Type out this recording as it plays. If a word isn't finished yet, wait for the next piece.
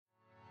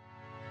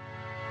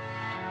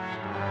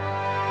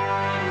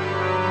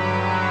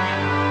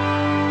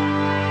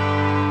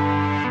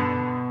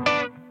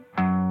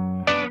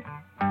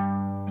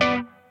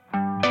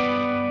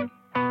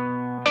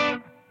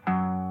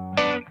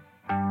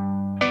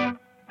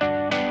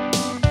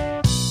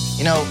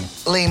You know,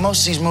 Lee,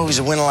 most of these movies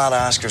that win a lot of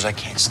Oscars, I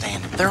can't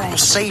stand them. They're all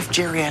safe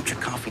geriatric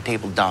coffee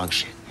table dog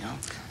shit, you know?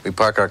 We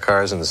park our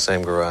cars in the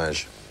same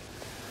garage.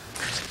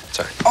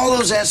 Sorry. All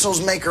those assholes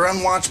make are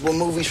unwatchable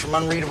movies from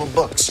unreadable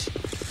books.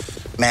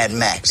 Mad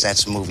Max,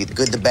 that's a movie. The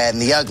Good, the Bad,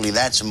 and the Ugly,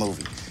 that's a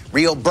movie.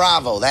 Rio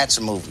Bravo, that's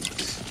a movie.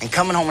 And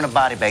Coming Home in a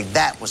Body Bag,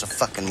 that was a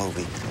fucking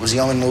movie. It was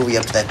the only movie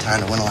up to that time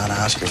to win a lot of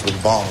Oscars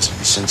with balls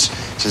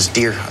since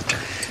Deer Hunter.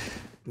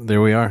 There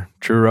we are.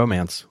 True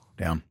romance.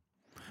 Down.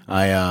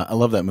 I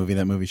love that movie.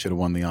 That movie should have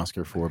won the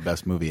Oscar for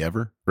best movie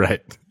ever.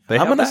 Right.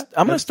 I'm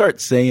gonna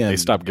start saying they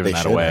stopped giving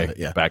that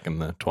away back in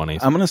the 20s.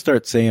 I'm gonna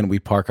start saying we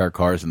park our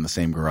cars in the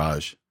same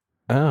garage.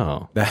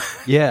 Oh,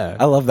 yeah.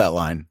 I love that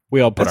line.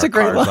 We all put our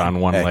cars on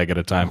one leg at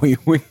a time.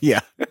 Yeah.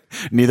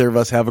 Neither of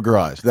us have a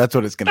garage. That's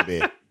what it's gonna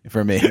be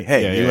for me.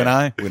 Hey, you and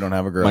I, we don't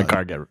have a garage.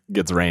 My car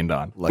gets rained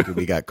on. Lucky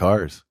we got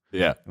cars.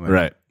 Yeah.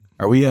 Right.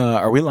 Are we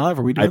live?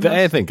 Are we doing this?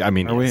 I think. I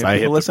mean, I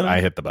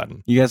hit the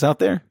button. You guys out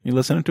there? You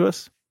listening to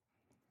us?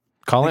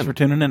 Thanks for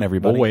tuning in,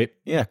 everybody. We'll wait.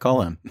 Yeah,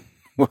 call in.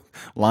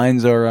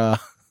 Lines are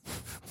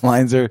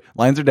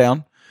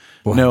down.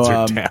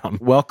 Down.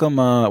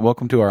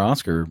 Welcome to our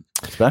Oscar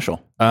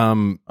special.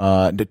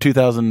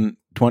 2020.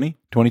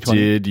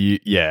 2020.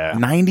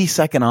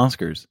 90-second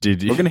Oscars.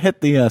 We're gonna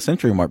hit the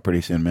century mark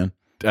pretty soon, man.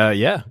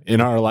 Yeah, in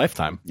our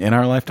lifetime. I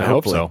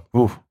hope so.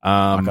 Ooh,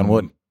 knock on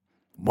wood.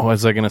 What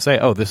was I going to say?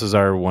 Oh, this is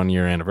our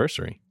 1-year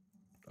anniversary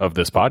of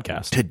this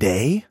podcast.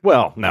 Today?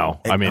 Well, no.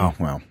 I mean,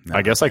 no,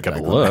 I guess I could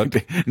look.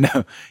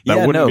 No.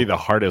 That wouldn't be the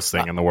hardest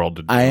thing in the world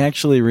to do. I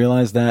actually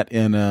realized that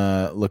in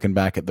looking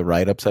back at the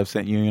write-ups I've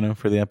sent you,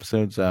 for the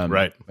episodes.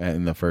 Right.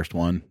 In the first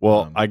one.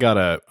 Well, I got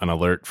an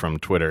alert from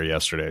Twitter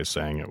yesterday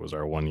saying it was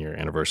our 1-year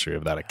anniversary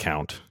of that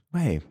account.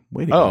 Wait.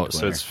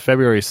 So it's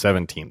February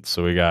 17th.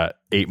 So we got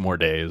 8 more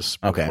days.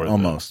 Okay,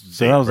 almost.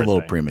 So that was a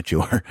little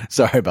premature.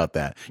 Sorry about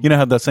that. You know,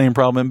 have that same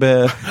problem in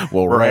bed?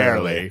 Well,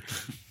 rarely.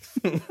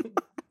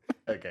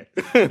 Okay.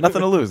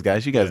 Nothing to lose,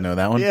 guys. You guys know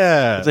that one.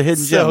 Yeah. It's a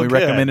hidden gem. We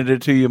recommended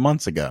it to you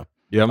months ago.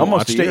 You haven't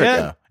almost watched a year it yet?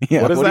 ago.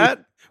 Yeah. What is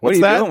that? What are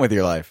you doing with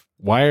your life?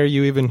 Why are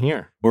you even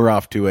here? We're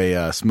off to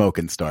a smoke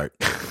and start,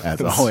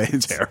 as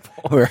always. Terrible.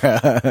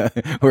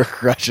 We're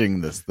crushing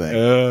this thing.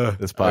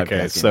 This podcast.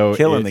 Okay, so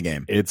killing the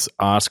game. It's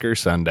Oscar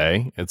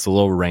Sunday. It's a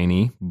little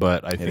rainy,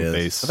 but I think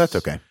but that's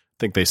okay. I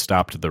think they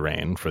stopped the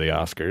rain for the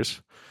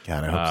Oscars.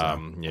 God, I hope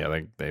so.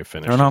 Yeah, they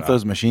finished. Turn off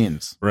those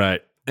machines.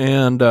 Right.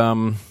 And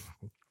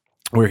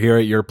we're here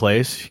at your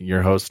place.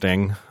 You're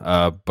hosting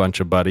a bunch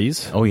of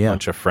buddies. Oh, yeah. A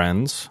bunch of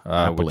friends,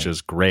 which is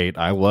great.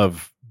 I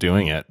love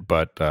doing it,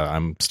 but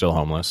I'm still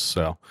homeless,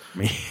 so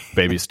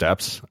baby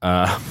steps.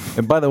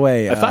 And by the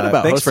way, I thought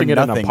about hosting it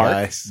in a park,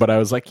 guys. But I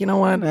was like, you know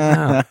what?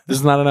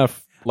 There's not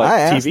enough. I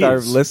asked TVs. our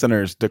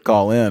listeners to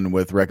call in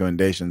with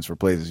recommendations for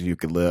places you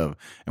could live,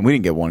 and we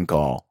didn't get one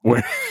call.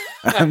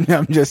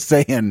 I'm just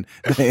saying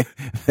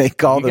they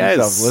call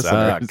themselves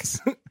listeners.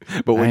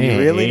 But when you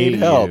really need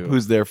help,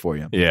 who's there for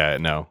you? Yeah,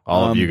 no,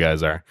 all of you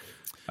guys are.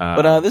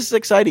 But this is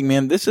exciting,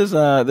 man. This is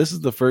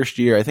the first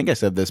year. I think I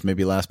said this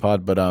maybe last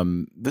pod, but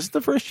this is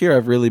the first year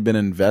I've really been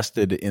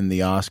invested in the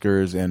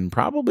Oscars in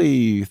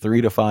probably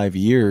 3 to 5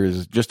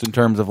 years, just in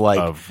terms of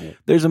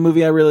there's a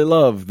movie I really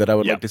love that I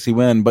would like to see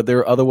win, but there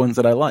are other ones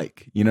that I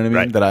like. You know what I mean?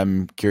 Right. That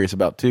I'm curious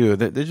about too.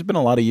 There's been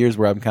a lot of years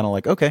where I'm kind of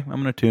like, okay,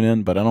 I'm going to tune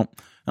in, but I don't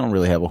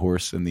really have a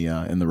horse in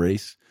the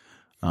race.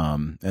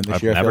 And this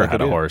I've year I feel never like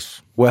had I a do.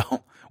 horse.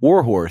 Well,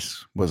 War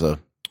Horse was a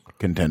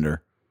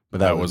contender. But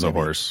that was a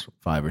horse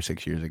 5 or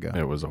 6 years ago.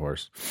 It was a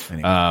horse.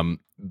 Anyway.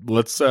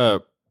 Let's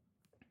I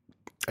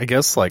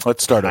guess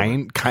let's start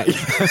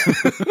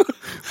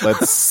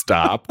let's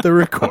stop the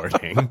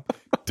recording,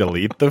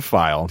 delete the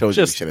file,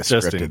 just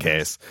in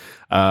case.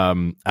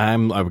 I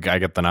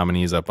got the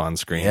nominees up on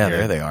screen. Yeah, here.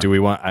 there they are. Do we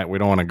want? We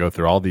don't want to go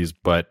through all these,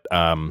 but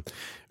I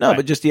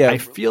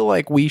feel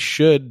like we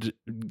should.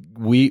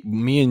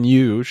 Me and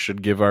you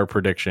should give our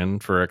prediction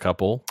for a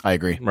couple. I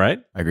agree.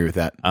 Right? I agree with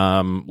that.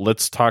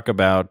 Let's talk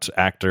about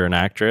actor and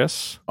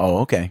actress. Oh,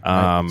 okay.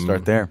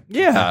 Start there.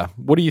 Yeah.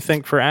 What do you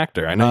think for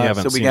actor? I know you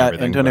haven't seen everything.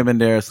 So we got Antonio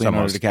Banderas,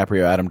 Leonardo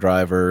DiCaprio, Adam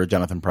Driver,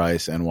 Jonathan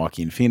Pryce, and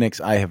Joaquin Phoenix.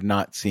 I have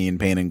not seen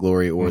Pain and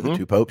Glory or The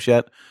Two Popes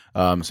yet.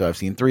 So I've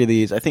seen 3 of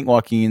these. I think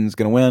Joaquin's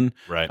going to win.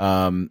 Right.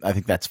 I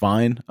think that's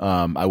fine.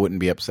 I wouldn't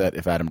be upset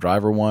if Adam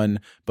Driver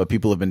won, but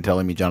people have been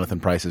telling me Jonathan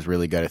Pryce is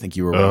really good. I think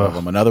you were one of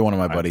them. Another one of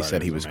my buddies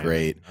said he was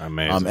great.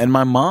 Amazing. And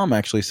my mom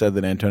actually said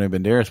that Antonio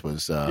Banderas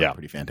was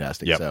pretty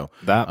fantastic. Yep. So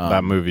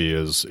that movie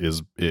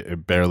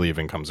it barely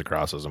even comes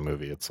across as a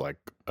movie. It's like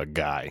a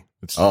guy.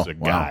 It's just a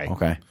guy.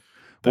 Okay.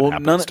 That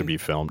happens to be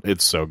filmed.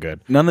 It's so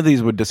good. None of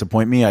these would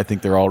disappoint me. I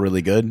think they're all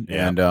really good,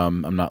 Yeah. and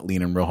I'm not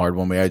leaning real hard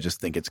one way. I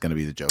just think it's going to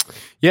be the Joker.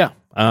 Yeah.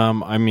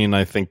 I mean,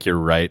 I think you're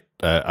right.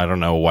 I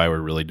don't know why we're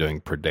really doing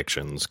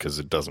predictions because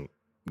it doesn't.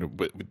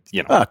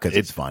 Because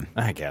it's fun,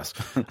 I guess.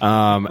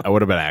 I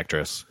would have been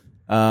actress.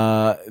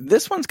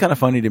 This one's kind of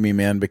funny to me,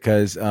 man,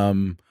 because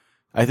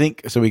I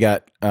think so. We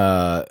got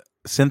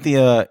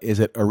Cynthia, is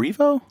it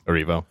Erivo?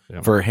 Erivo. Yeah.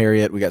 For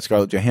Harriet, we got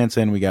Scarlett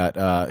Johansson, we got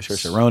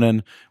Saoirse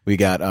Ronan, we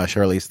got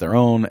Charlize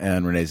Theron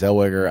and Renee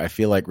Zellweger. I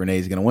feel like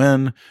Renee's going to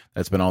win.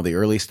 That's been all the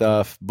early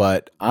stuff,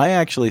 but I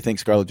actually think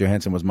Scarlett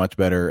Johansson was much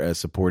better as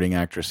supporting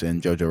actress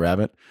in Jojo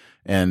Rabbit.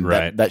 And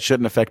that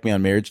shouldn't affect me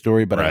on Marriage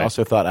Story, but I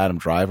also thought Adam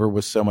Driver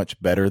was so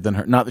much better than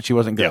her. Not that she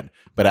wasn't good,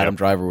 but Adam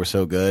Driver was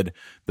so good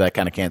that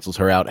kind of cancels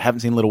her out. Haven't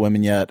seen Little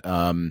Women yet,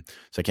 so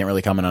I can't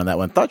really comment on that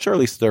one. Thought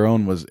Charlize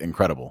Theron was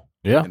incredible.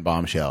 In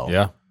Bombshell.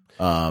 Yeah.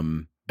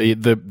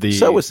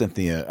 So was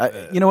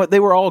Cynthia. You know what? They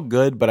were all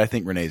good, but I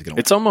think Renee's going to win.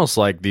 It's almost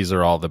like these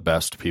are all the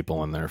best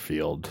people in their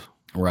field.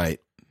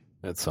 Right.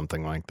 It's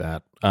something like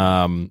that.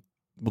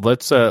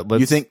 Let's.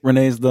 You think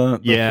Renee's the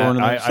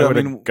I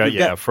would.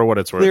 For what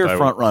it's worth, clear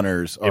front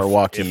runners are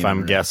walking. If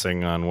I'm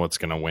guessing on what's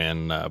going to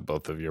win,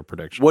 both of your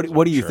predictions.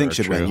 What do you think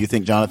should win? You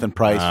think Jonathan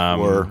Pryce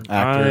or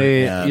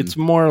actor? It's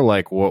more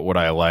like what would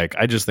I like?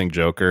 I just think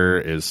Joker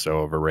is so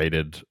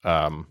overrated.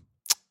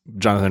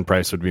 Jonathan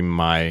Pryce would be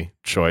my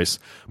choice,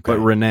 but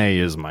Renee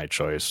is my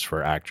choice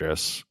for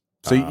actress.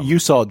 So you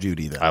saw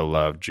Judy, though. I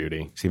love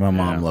Judy. See, my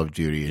mom loved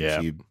Judy,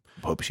 and she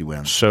hopes she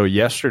wins. So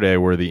yesterday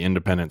were the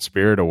Independent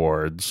Spirit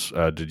Awards.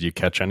 Did you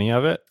catch any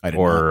of it? I did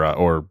not.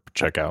 Or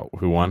check out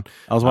who won?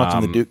 I was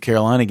watching the Duke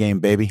Carolina game,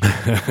 baby.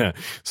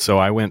 So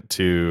I went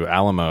to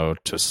Alamo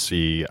to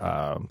see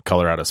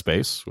Color Out of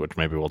Space, which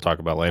maybe we'll talk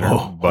about later.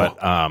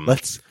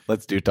 Let's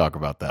talk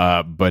about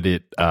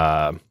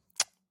that.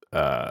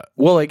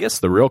 Well, I guess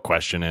the real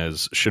question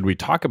is, should we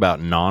talk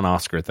about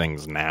non-Oscar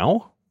things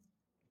now?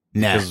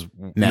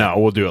 No,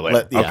 we'll do it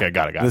later. Okay,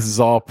 got it. This is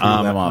all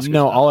pre-them Oscars.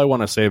 No, all I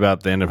want to say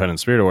about the Independent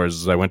Spirit Awards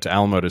is I went to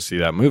Alamo to see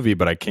that movie,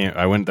 but I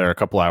went there a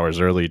couple hours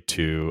early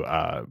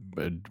to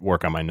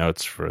work on my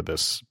notes for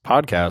this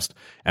podcast,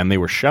 and they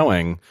were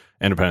showing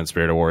Independent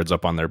Spirit Awards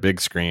up on their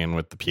big screen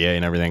with the PA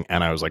and everything,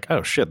 and I was like,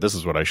 oh shit, this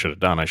is what I should have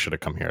done. I should have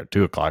come here at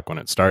 2:00 when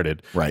it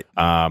started. Right.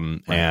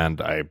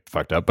 And I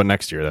fucked up, but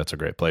next year that's a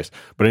great place.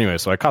 But anyway,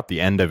 so I caught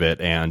the end of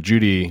it, and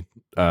Judy,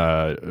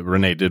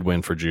 Renee did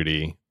win for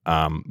Judy,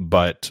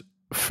 but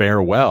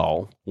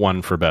Farewell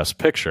won for Best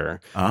Picture.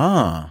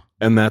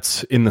 And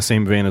that's in the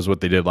same vein as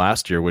what they did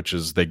last year, which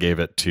is they gave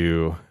it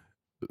to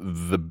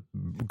the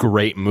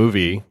great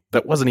movie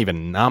that wasn't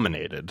even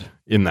nominated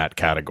in that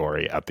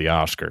category at the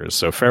Oscars.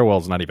 So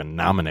Farewell's not even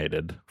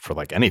nominated for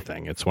like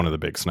anything. It's one of the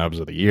big snubs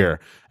of the year,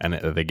 and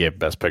they gave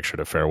Best Picture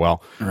to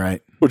Farewell,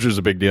 right? Which was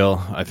a big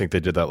deal. I think they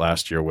did that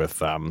last year with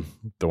the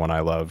one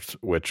I loved,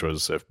 which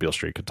was If Beale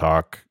Street Could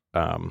Talk.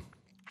 The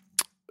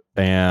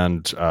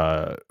one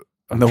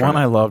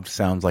I loved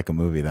sounds like a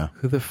movie, though.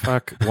 Who the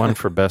fuck won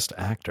for Best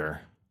Actor?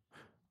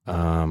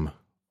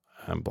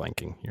 I'm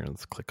blanking here.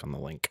 Let's click on the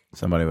link.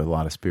 Somebody with a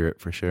lot of spirit,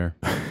 for sure.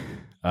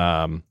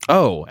 Adam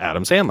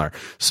Sandler.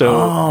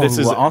 So this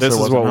is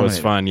what was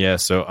fun. Yeah.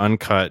 So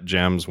Uncut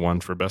Gems won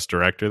for Best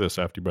Director, the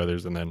Safdie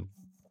brothers, and then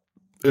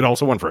it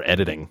also won for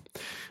editing.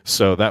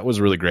 So that was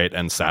really great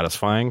and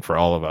satisfying for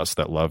all of us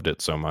that loved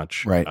it so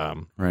much. Right.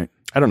 Right.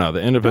 I don't know.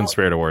 The Independent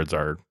Spirit Awards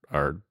are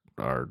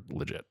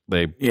legit.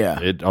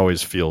 It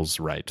always feels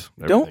right.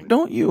 Everything.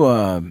 Don't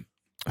you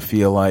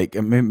feel like,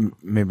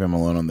 maybe I'm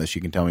alone on this,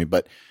 you can tell me,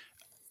 but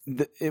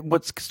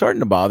what's starting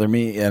to bother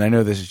me, and I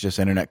know this is just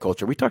internet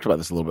culture, we talked about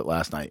this a little bit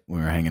last night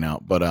when we were hanging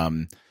out, but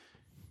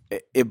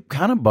it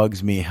kind of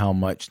bugs me how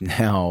much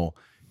now,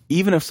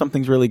 even if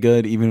something's really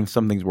good, even if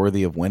something's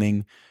worthy of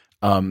winning,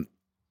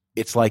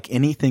 it's like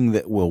anything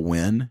that will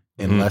win,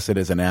 unless it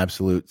is an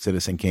absolute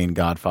Citizen Kane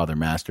Godfather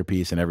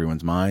masterpiece in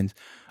everyone's minds,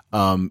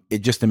 it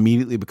just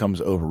immediately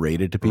becomes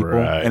overrated to people.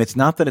 Right. And it's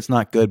not that it's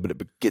not good, but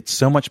it gets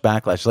so much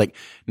backlash. Like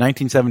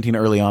 1917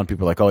 early on,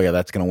 people are like, oh yeah,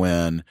 that's going to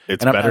win.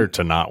 It's better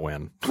to not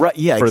win. Right.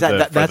 Yeah,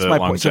 exactly. That's my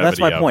point. So that's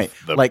my point.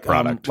 Like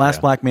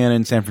Last Black Man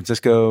in San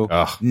Francisco.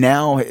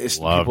 Now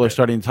people are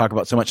starting to talk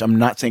about so much. I'm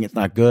not saying it's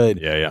not good.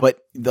 Yeah. But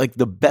like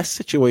the best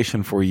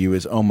situation for you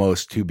is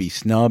almost to be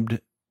snubbed,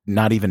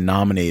 not even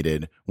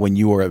nominated, when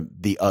you are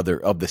the other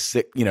of the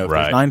six. You know, if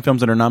there's 9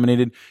 films that are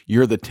nominated,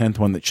 you're the 10th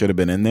one that should have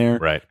been in there.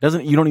 Right.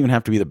 You don't even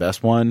have to be the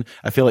best one.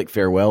 I feel like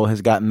Farewell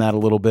has gotten that a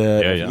little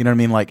bit. Yeah. You know what I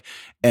mean? Like,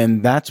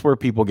 and that's where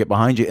people get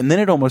behind you. And then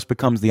it almost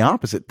becomes the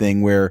opposite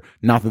thing where,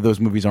 not that those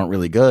movies aren't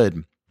really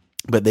good,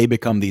 but they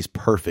become these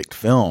perfect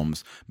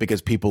films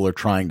because people are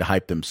trying to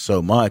hype them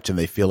so much and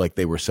they feel like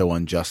they were so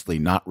unjustly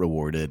not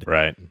rewarded.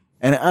 Right.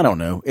 And I don't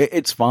know,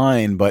 it's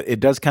fine, but it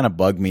does kind of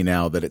bug me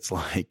now that it's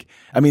like,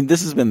 I mean,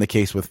 this has been the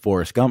case with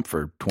Forrest Gump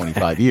for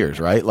 25 years,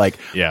 right? Like,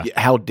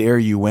 how dare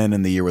you win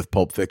in the year with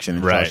Pulp Fiction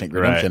and Shawshank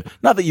Redemption? Right.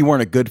 Not that you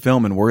weren't a good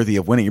film and worthy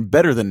of winning. You're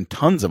better than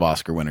tons of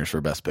Oscar winners for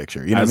Best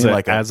Picture. You know what I mean?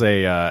 Like there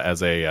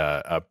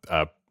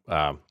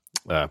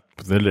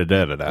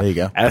you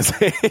go. As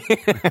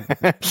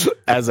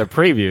a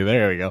preview,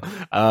 there we go,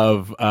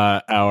 of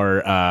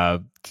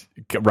our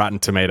Rotten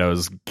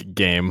Tomatoes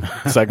game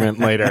segment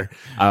later.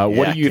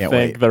 What do you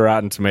think the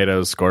Rotten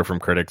Tomatoes score from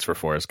critics for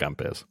Forrest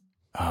Gump is?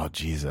 Oh,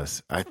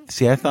 Jesus. I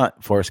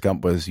thought Forrest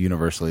Gump was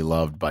universally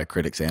loved by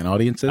critics and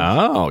audiences.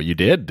 Oh, you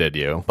did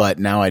you? But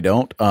now I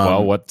don't.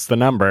 Well, what's the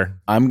number?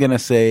 I'm going to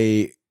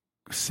say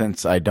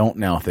since I don't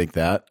now think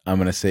that, I'm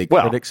going to say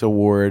Well, Critics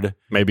Award.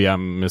 Maybe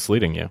I'm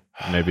misleading you.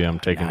 Maybe I'm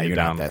taking Nah, you you're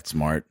down. not that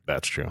smart.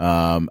 That's true.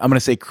 I'm going to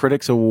say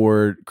Critics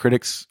Award,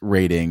 critics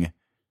rating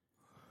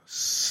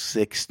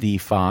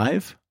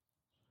 65.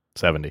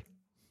 70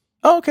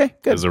 Oh, okay,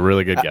 good. is a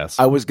really good guess.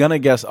 I was going to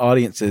guess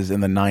audiences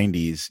in the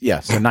 90s. Yeah,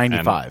 so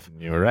 95. And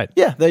you were right.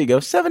 Yeah, there you go.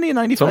 70 and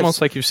 95. It's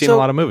almost like you've seen So- a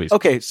lot of movies.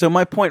 Okay, so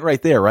my point right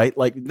there, right?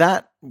 Like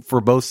that for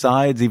both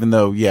sides, even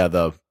though, yeah,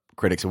 the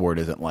Critics Award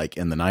isn't like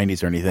in the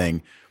 90s or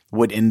anything,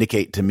 would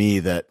indicate to me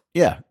that,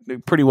 yeah,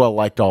 pretty well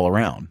liked all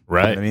around.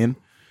 Right. You know what I mean?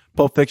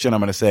 Pulp Fiction, I'm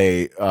going to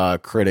say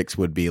critics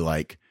would be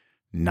like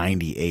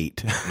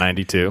 98.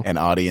 92. And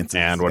audience is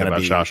And what gonna about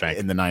be Shawshank?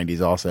 in the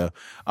 90s also.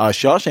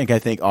 Shawshank, I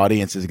think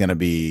audience is going to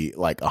be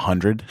like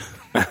 100.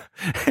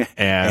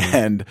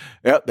 and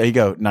yep, there you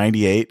go,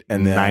 98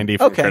 and then 90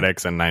 for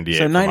critics and 98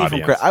 so 90 from from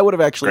audience. critics. I would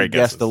have actually Great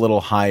guessed guesses. a little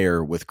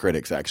higher with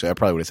critics. Actually, I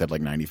probably would have said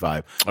like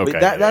 95. Okay,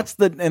 But yeah. that's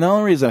the and the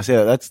only reason I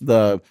say that's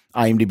the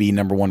IMDb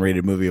 #1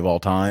 rated movie of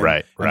all time.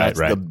 Right, And right, that's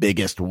right. the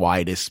biggest,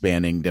 widest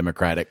spanning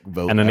Democratic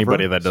vote. And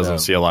anybody ever. that doesn't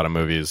So- see a lot of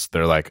movies,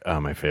 they're like,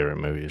 "Oh, my favorite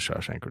movie is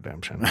Shawshank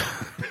Redemption."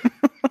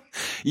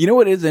 you know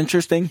what is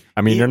interesting?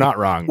 I mean, you're not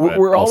wrong. But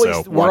We're also always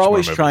watch more we're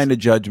always movies. trying to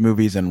judge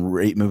movies and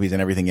rate movies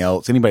and everything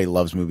else. Anybody who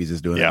loves movies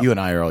is doing Yeah. that. You and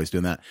I are always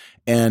doing that.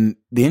 And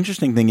the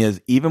interesting thing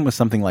is, even with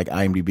something like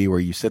IMDb, where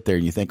you sit there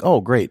and you think,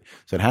 "Oh, great,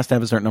 so it has to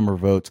have a certain number of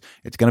votes.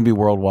 It's going to be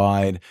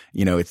worldwide.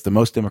 You know, it's the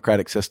most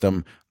democratic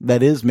system."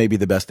 That is maybe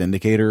the best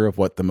indicator of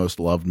what the most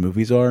loved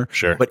movies are.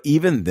 Sure. But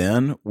even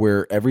then,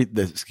 where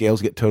the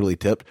scales get totally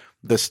tipped,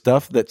 the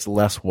stuff that's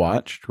less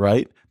watched,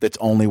 right? That's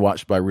only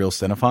watched by real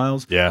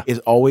cinephiles, Yeah. is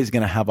always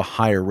going to have a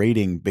higher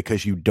rating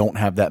because you don't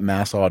have that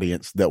mass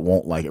audience that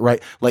won't like it,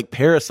 right? Like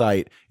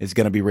Parasite is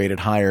going to be rated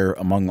higher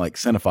among like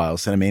cinephiles,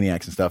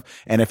 cinemaniacs and stuff.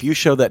 And if you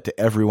show that to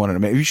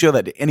everyone, if you show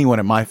that to anyone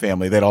in my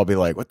family, they'd all be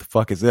like, "What the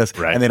fuck is this?"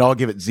 Right. And they'd all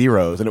give it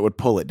zeros and it would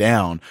pull it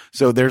down.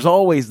 So there's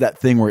always that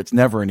thing where it's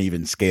never an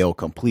even scale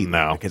completely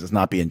No. because it's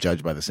not being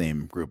judged by the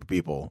same group of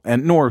people.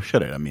 And nor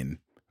should it. I mean,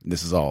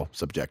 this is all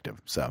subjective.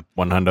 So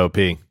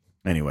 100p.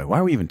 anyway, why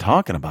are we even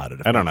talking about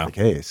it? If I don't that's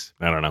know. The case.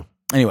 I don't know.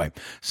 Anyway,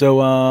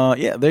 so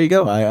yeah, there you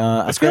go.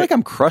 I feel like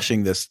I'm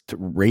crushing this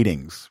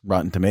ratings,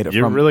 Rotten Tomato.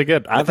 You're really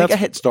good. I think I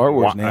hit Star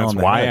Wars nail That's on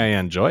the why head. I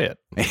enjoy it.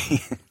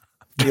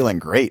 Feeling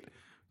great.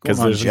 Because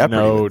Going on there's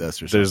Jeopardy with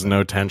this or there's something.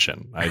 no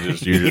tension.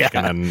 You're just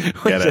gonna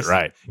get it Just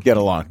right. Get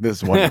along. This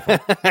is wonderful.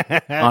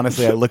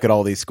 Honestly, I look at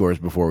all these scores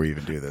before we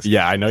even do this.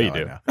 Yeah, I know So you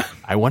do. know.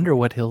 I wonder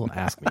what he'll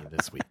ask me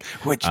this week.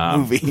 Which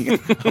movie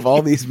of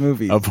all these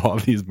movies? Of all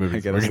these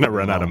movies, gotta we're going to see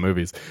run them out of all.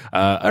 movies.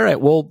 All right.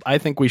 Well, I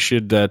think we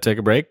should take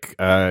a break.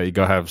 You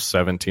go have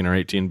 17 or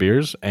 18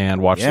 beers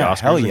and watch the Oscars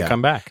hell yeah. and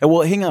come back.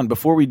 Well, hang on.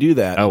 Before we do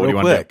that, Oh, what do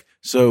real you wanna quick.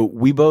 So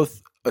we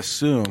both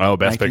assume Oh,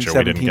 Best Picture.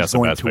 We didn't 1917 guess is the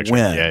going Best to Picture.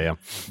 win. Yeah.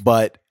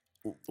 But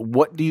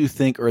what do you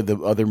think are the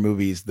other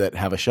movies that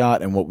have a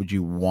shot, and what would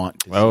you want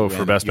to see Oh, win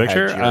for if Best you had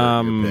Picture,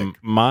 your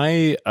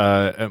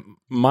pick?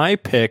 my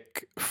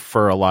pick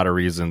for a lot of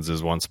reasons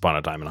is Once Upon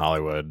a Time in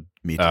Hollywood.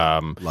 Me too.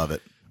 Love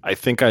it. I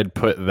think I'd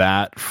put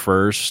that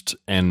first,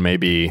 and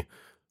maybe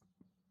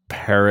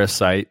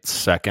Parasite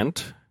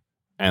second,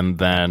 and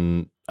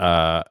then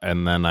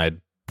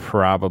I'd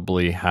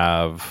probably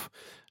have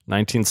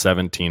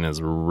 1917 is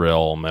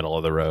real middle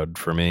of the road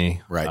for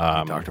me. Right.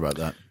 We talked about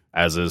that.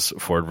 As is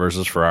Ford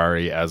versus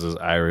Ferrari, as is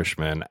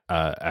Irishman,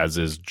 as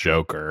is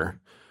Joker.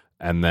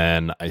 And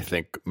then I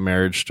think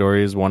Marriage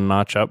Story is one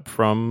notch up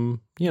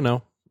from,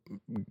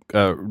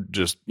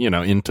 just,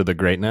 Into the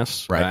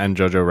Greatness. Right. And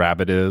Jojo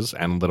Rabbit is,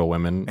 and Little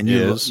Women And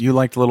is. you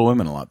liked Little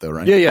Women a lot, though,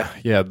 right?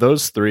 Yeah.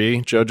 Those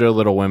three, Jojo,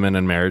 Little Women,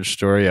 and Marriage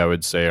Story, I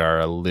would say are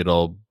a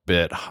little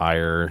bit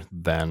higher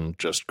than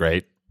just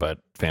great, but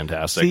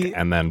fantastic. See-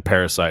 and then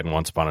Parasite and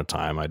Once Upon a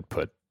Time, I'd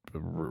put,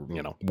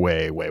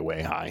 way, way,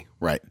 way high.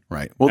 Right.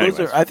 Well, Anyways.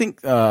 those are. I think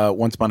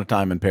Once Upon a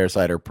Time and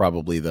Parasite are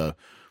probably the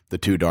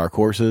two dark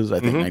horses. I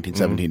think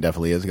 1917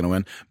 definitely is going to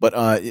win. But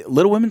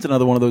Little Women's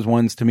another one of those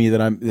ones to me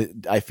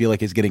that I feel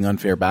like is getting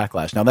unfair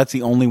backlash. Now that's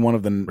the only one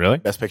of the Really?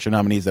 Best Picture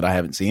nominees that I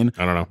haven't seen.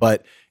 I don't know.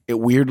 But it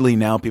weirdly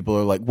now people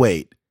are like,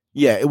 wait,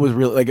 yeah, it was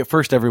really like at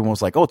first everyone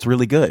was like, oh, it's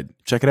really good,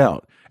 check it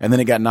out, and then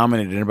it got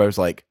nominated and everybody was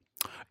like,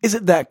 is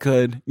it that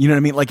good? You know what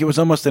I mean? Like it was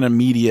almost an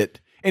immediate.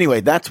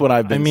 Anyway, that's what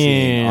I've been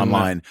seeing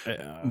online.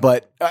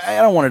 But I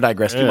don't want to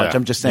digress too much.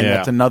 I'm just saying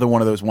that's another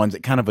one of those ones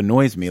that kind of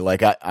annoys me.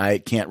 Like I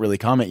can't really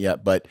comment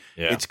yet, but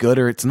it's good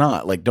or it's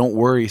not. Like don't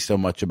worry so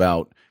much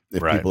about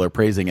if Right. people are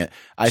praising it.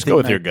 I Just think go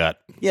with your gut.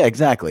 Yeah,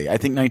 exactly. I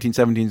think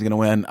 1917 is going to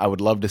win. I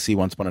would love to see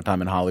Once Upon a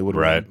Time in Hollywood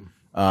Right. win.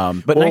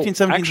 But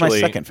 1917 is my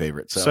second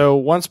favorite. So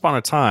Once Upon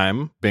a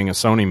Time, being a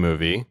Sony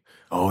movie,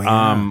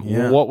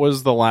 what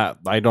was the last?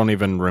 I don't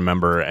even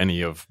remember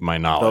any of my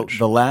knowledge.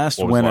 The last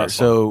What was the winner. last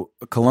So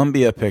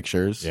Columbia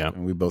Pictures, Yeah.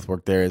 and we both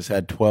worked there, has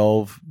had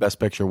 12 Best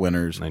Picture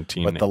winners.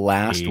 But the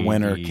last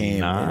winner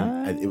came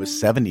in, it was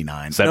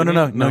 79.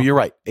 70? No, you're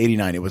right.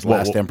 89. It was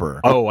Last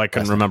Emperor. Oh, I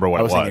couldn't remember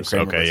what it thinking was.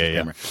 Kramer Okay, versus yeah.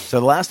 Kramer. So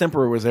The Last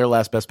Emperor was their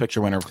last Best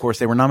Picture winner. Of course,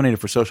 they were nominated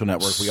for Social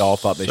Network. We all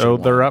thought they should So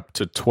have they're won. up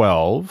to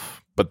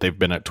 12. but they've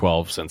been at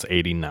 12 since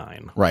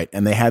 89. Right.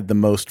 And they had the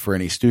most for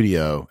any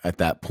studio at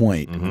that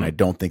point, and I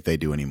don't think they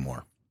do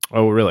anymore.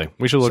 Oh, really?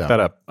 We should look that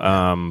up.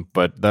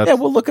 But that's, yeah,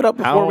 we'll look it up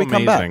before how we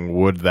come back. amazing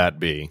would that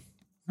be?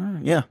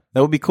 Yeah,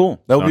 that would be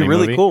cool. That would be Sony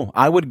really movie? cool.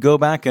 I would go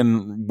back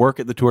and work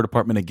at the tour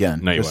department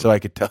again, No, you just so I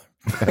could tell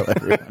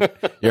everyone.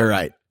 You're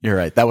right. You're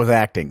right. That was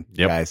acting,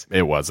 Yep, guys.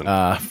 it wasn't.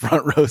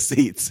 Front row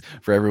seats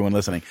for everyone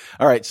listening.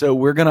 All right, so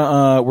we're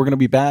gonna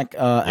be back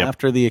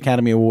after the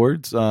Academy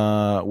Awards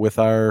with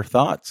our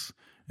thoughts,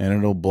 and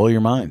it'll blow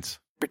your minds.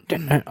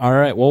 All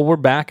right. Well, we're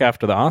back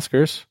after the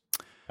Oscars.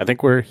 I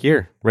think we're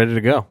here, ready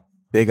to go.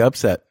 Big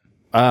upset.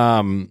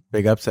 Um,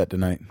 Big upset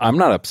tonight. I'm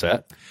not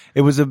upset. It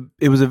was a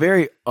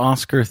very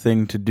Oscar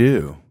thing to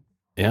do.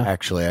 Yeah.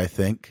 Actually, I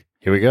think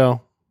Here we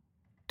go.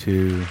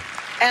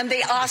 And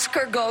the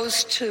Oscar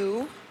goes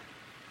to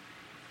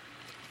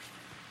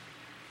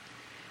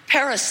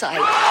Parasite.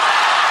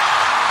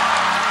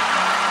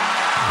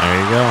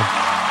 There you go.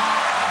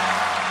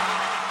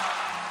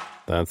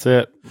 That's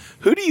it.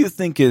 Who do you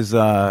think is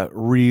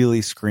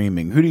really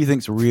screaming? Who do you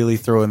think's really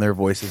throwing their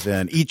voices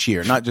in each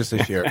year, not just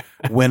this year?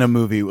 When a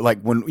movie,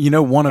 like when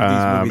one of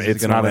these movies is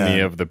It's going to not win.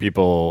 any of the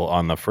people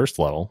on the first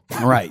level.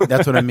 Right,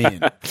 that's what I mean.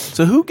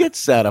 So who gets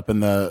set up in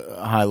the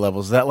high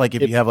levels? Is that like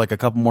if you have like a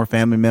couple more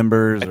family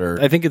members,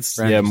 or I think it's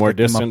friends more stick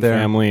them up distant there?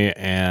 family,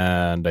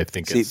 and I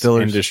think Seat it's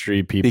fillers,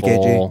 industry people.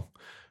 BKG.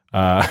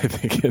 I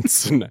think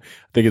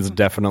it's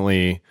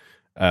definitely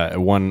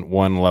one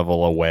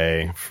level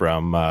away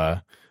from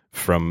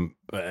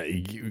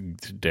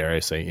dare I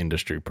say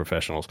industry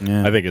professionals.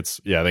 Yeah. I think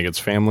it's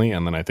family,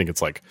 and then I think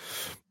it's like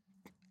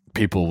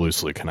people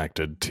loosely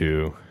connected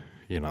to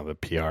the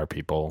PR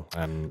people,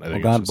 and I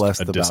think God it's just bless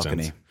a the distance.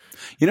 balcony.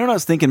 You know what I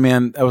was thinking,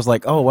 man? I was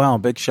like, oh wow,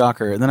 big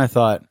shocker, and then I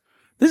thought,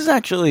 this is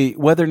actually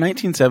whether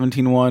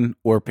 1917 won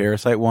or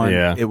Parasite won.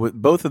 Yeah. It was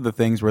both of the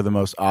things were the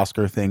most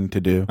Oscar thing to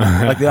do.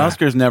 Like the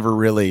Oscars never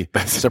really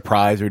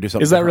surprise or do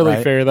something. Is that really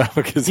right? fair though?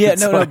 Because Yeah,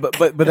 it's no, like-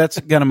 but that's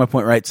kind of my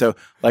point, right? So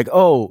like,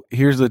 oh,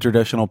 here's the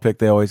traditional pick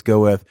they always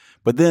go with,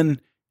 but then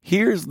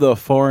here's the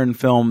foreign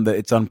film that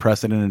it's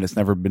unprecedented, it's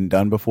never been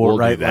done before, We'll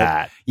do right?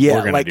 that. Like, yeah, We're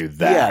gonna like, do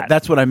that. Yeah,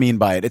 that's what I mean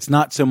by it. It's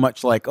not so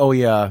much like, oh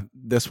yeah,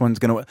 this one's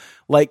gonna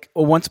like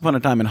Once Upon a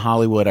Time in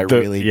Hollywood. I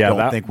really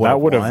don't think that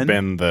would have won.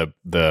 been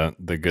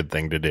the good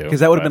thing to do,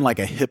 because that would have but- been like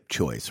a hip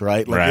choice,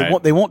 right? Like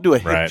Right. they won't do a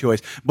hip Right.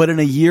 choice, but in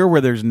a year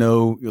where there's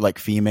no like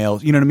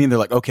females, you know what I mean? They're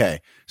like, okay,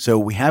 so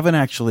we haven't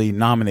actually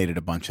nominated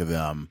a bunch of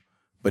them,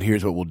 but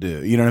here's what we'll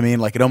do. You know what I mean?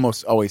 Like it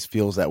almost always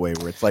feels that way,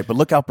 where it's like, but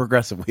look how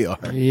progressive we are.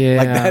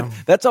 Yeah.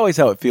 like that's always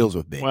how it feels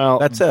with me. Well,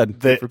 that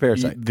said, for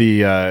Parasite,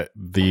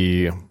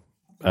 the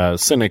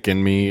cynic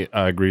in me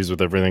agrees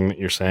with everything that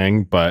you're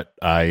saying, but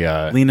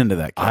I lean into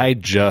that. Kid. I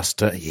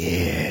just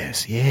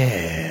yes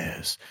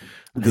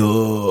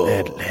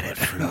Good. let it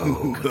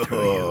flow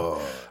through you.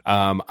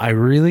 I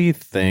really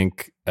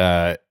think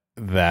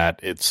that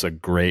it's a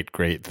great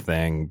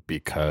thing,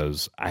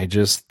 because I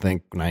just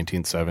think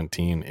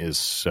 1917 is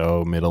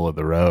so middle of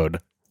the road.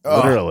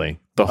 Literally,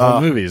 the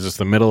whole movie is just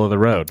the middle of the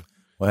road.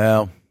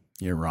 Well,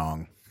 you're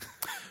wrong,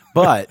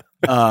 but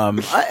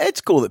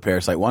it's cool that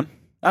Parasite won.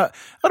 I would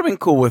have been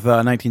cool with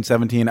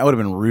 1917. I would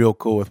have been real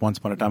cool with Once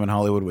Upon a Time in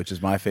Hollywood, which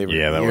is my favorite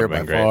Yeah, that year would by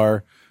have been great.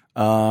 far.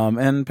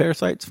 And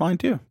Parasite's fine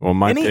too. Well,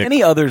 my pick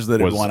any others that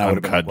had was won, I would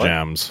have been Uncut like, what?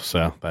 Gems,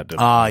 so that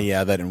didn't.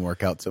 Yeah, that didn't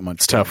work out so much.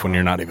 It's tough when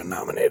you're not even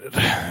nominated.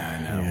 I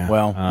know.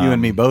 Well, you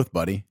and me both,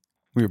 buddy.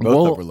 We were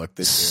both overlooked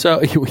this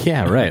year. So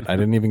yeah, right. I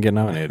didn't even get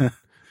nominated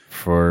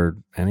for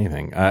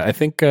anything. I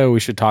think we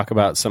should talk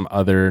about some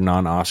other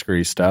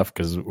non-Oscar-y stuff,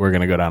 because we're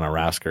going to go down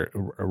Let's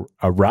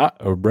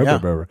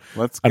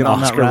an get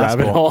on that Oscar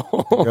rabbit rascal.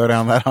 hole. Go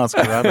down that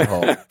Oscar rabbit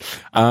hole. Do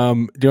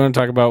you want to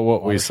talk about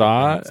what we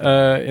saw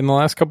in the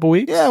last couple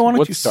weeks? Yeah, why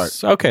don't you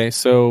start? Okay,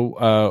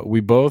 so we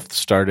both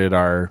started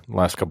our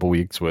last couple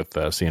weeks with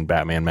seeing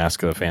Batman: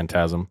 Mask of the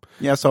Phantasm.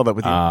 Yeah, I saw that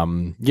with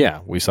you. Yeah,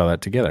 we saw that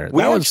together.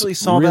 We that actually was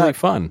saw really that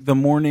fun. the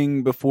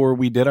morning before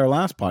we did our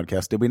last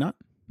podcast, did we not?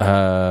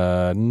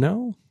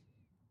 No.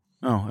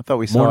 Oh, I thought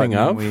we saw Morning it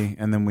of?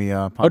 and then we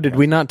Oh, did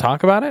we not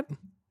talk about it?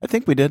 I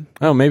think we did.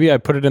 Oh, maybe I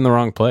put it in the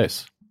wrong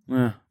place.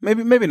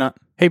 Maybe not.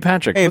 Hey,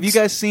 Patrick. Hey, have you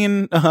guys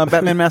seen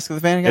Batman: Mask of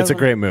the Phantasm? It's a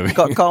great movie.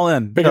 Call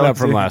in. Pick it up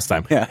from last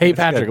time. Yeah, hey, it's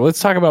Patrick, good. let's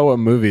talk about what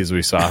movies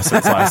we saw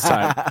since last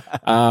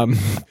time.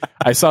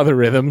 I saw the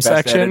Rhythm Best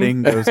section.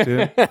 editing goes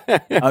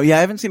to. Oh yeah,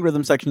 I haven't seen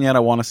Rhythm section yet. I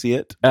want to see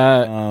it.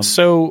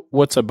 So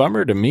what's a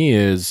bummer to me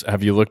is,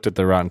 have you looked at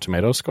the Rotten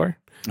Tomatoes score?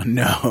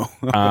 No,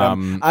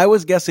 I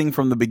was guessing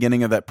from the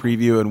beginning of that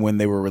preview and when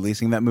they were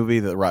releasing that movie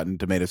that Rotten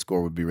Tomato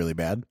score would be really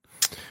bad.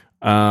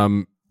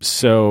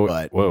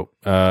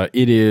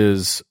 It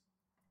is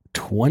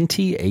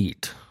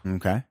 28.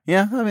 Okay,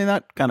 yeah, I mean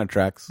that kind of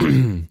tracks.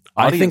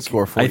 I think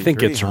score I think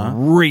 43, it's huh?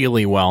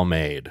 really well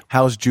made.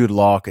 How's Jude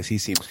Law? Because he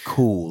seems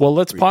cool. Well,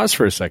 let's pause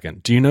for a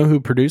second. Do you know who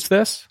produced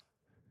this?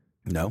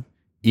 No,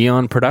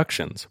 Eon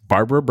Productions.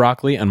 Barbara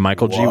Broccoli and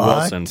Michael G. What?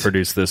 Wilson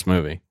produced this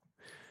movie.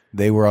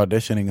 they were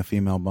auditioning a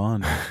female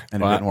Bond,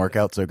 and it didn't work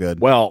out so good.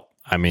 Well,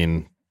 I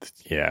mean,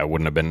 Yeah, it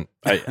wouldn't have been.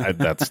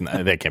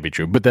 That can't be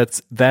true. But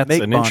that's Make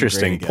an Bond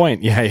interesting great again.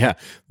 point. Yeah.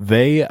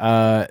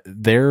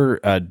 Their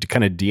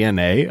kind of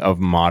DNA of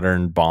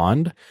modern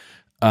Bond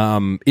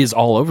is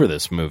all over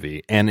this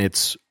movie, and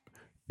it's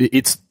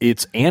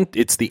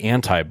the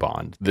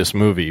anti-Bond, this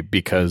movie,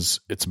 because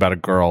it's about a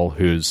girl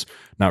who's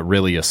not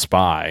really a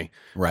spy,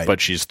 Right.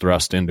 but she's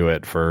thrust into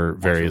it for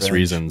various revenge.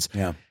 reasons.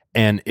 Yeah.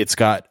 And it's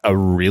got a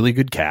really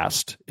good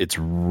cast. It's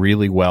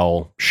really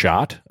well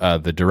shot.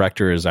 The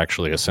director is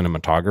actually a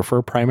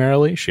cinematographer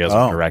primarily. She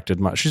hasn't directed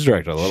much. She's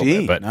directed a little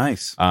bit, but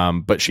nice.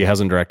 but she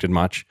hasn't directed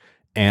much.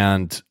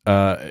 And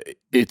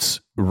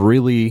it's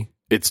really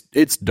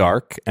it's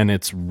dark and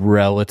it's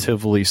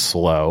relatively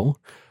slow.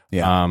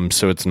 Yeah.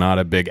 So it's not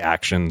a big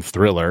action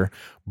thriller,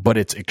 but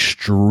it's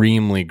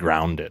extremely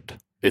grounded.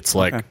 It's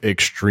like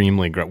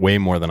extremely way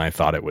more than I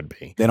thought it would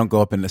be. They don't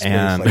go up into space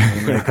And- like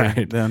Moonraker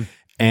right. then.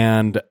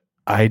 And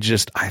I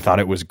thought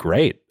it was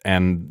great.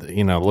 And,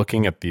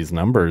 looking at these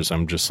numbers,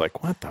 I'm just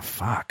like, what the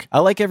fuck? I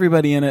like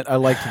everybody in it. I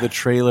liked the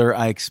trailer.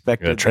 I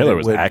expected The trailer that it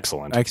was would-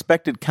 excellent. I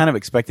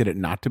expected it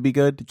not to be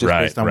good, just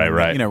Right, based on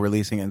right.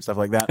 releasing it and stuff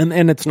like that.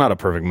 And it's not a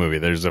perfect movie.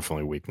 There's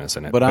definitely weakness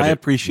in it. But I it-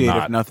 appreciate, if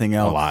not nothing a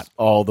else, lot.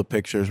 all the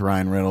pictures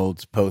Ryan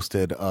Reynolds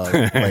posted of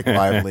like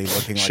Lively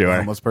looking like Sure. a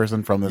homeless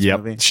person from this Yep,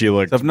 movie. she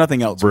looked So if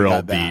nothing else, we real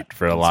got that beat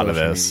for a on lot of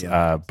social this,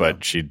 media.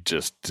 but she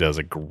just does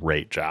a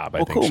great job. I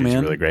Well, think cool, she's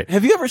man. really great.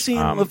 Have you ever seen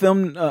the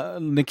film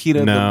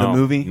Nikita, No, the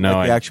movie, no,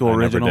 like the I- actual I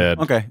never original? did.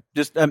 Okay,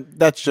 just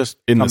that's just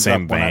In the comes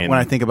same up when vein. when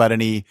I think about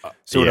any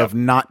sort yeah. of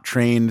not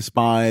trained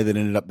spy that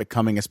ended up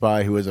becoming a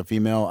spy who was a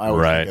female. I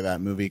always Right. think of that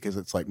movie because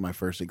it's like my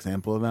first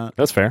example of that.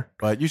 That's fair.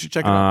 But you should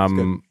check it out. It's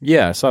good.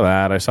 Yeah, I saw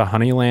that. I saw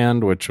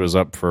Honeyland, which was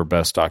up for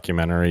best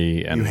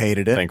documentary, and You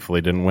hated it?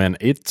 Thankfully, didn't win.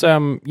 It's I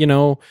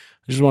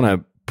just want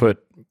to put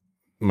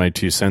my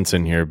 2 cents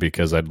in here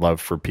because I'd love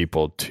for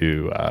people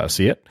to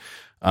see it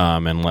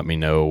and let me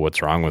know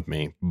what's wrong with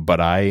me. But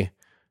I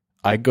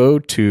go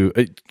to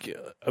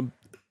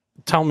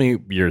tell me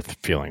your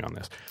feeling on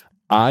this.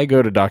 I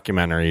go to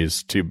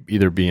documentaries to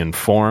either be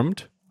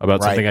informed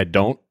about Right. something I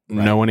don't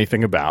know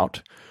anything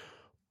about,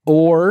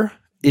 or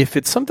if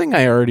it's something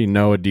I already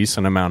know a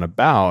decent amount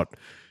about,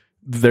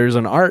 there's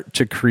an art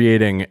to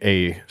creating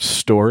a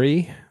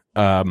story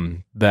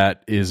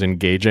that is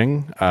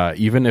engaging,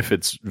 even if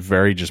it's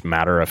very just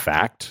matter of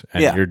fact,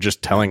 and Yeah. you're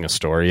just telling a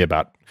story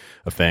about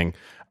a thing,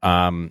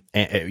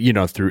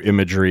 through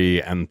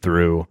imagery and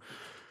through,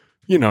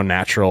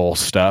 natural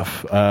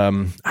stuff.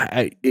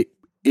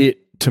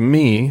 It to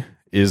me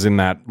is in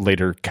that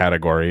later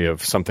category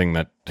of something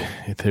that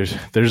there's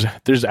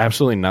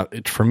absolutely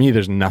not, for me,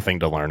 there's nothing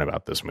to learn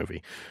about this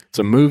movie. It's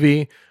a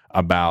movie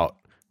about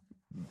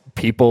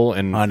people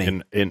in a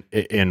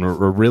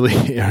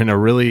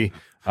really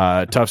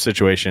tough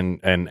situation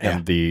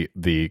and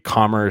the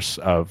commerce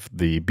of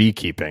the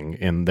beekeeping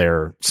in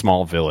their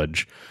small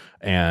village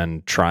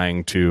and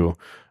trying to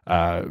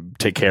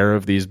take care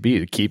of these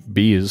bees, keep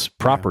bees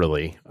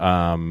properly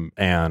and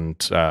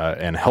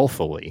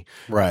healthily.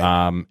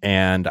 Right.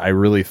 And I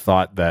really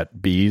thought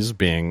that bees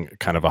being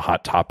kind of a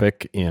hot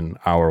topic in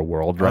our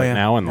world right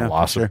now and the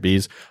loss of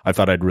bees, I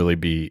thought I'd really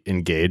be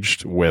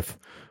engaged with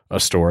a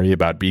story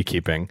about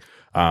beekeeping.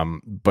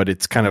 But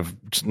it's kind of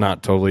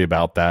not totally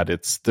about that.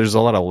 There's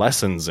a lot of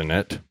lessons in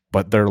it,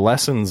 but they're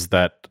lessons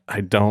that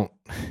I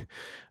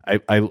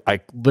I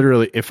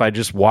literally, if I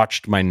just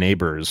watched my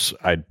neighbors,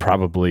 I'd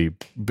probably,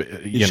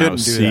 You shouldn't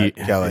do see that,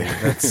 Kelly.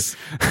 That's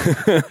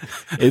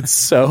it's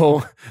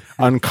so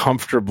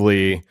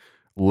uncomfortably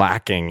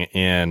lacking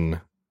in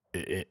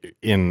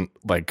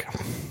like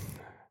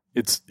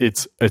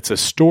it's a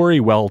story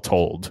well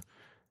told,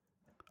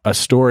 a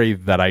story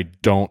that I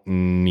don't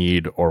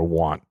need or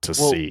want to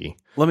see.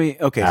 Let me,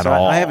 okay, At so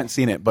all. I haven't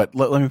seen it, but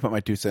let me put my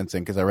 2 cents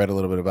in because I read a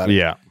little bit about it.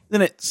 Yeah.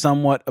 Isn't it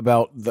somewhat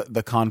about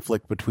the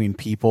conflict between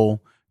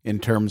people in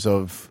terms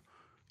of,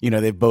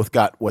 they've both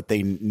got what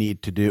they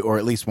need to do, or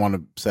at least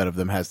one set of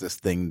them has this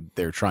thing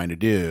they're trying to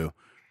do,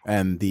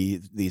 and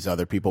these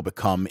other people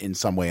become in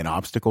some way an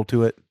obstacle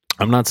to it?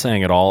 I'm not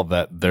saying at all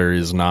that there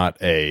is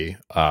not a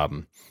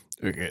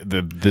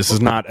this is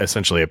not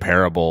essentially a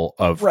parable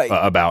of Right.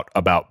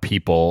 about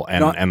people and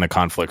No, and the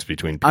conflicts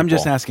between people. I'm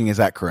just asking, is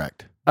that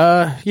correct?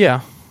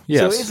 Yeah.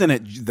 Yes. So isn't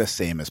it the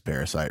same as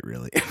Parasite,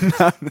 really?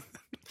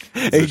 That's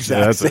a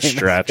same as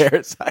stretch.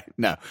 Parasite.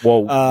 No.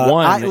 Well,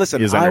 one is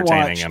is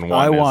entertaining and one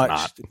I is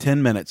watched not.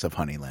 10 minutes of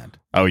Honeyland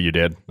Oh, you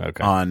did?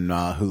 Okay. on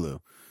Hulu.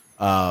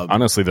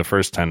 Honestly, the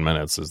first 10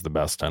 minutes is the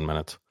best 10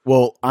 minutes.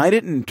 Well, I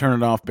didn't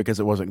turn it off because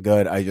it wasn't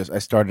good. I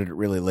started it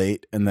really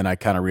late, and then I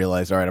kind of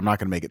realized, all right, I'm not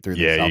going to make it through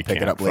this. Yeah, I'll you pick it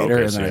can't up later,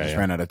 focus. and then I Yeah, just yeah.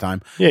 ran out of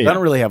time. Yeah, So yeah. I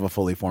don't really have a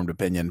fully formed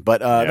opinion, but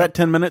that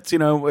 10 minutes,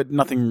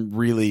 nothing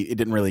really. It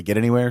didn't really get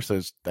anywhere,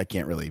 so I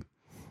can't really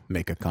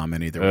make a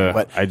comment either way.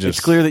 But it's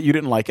clear that you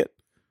didn't like it,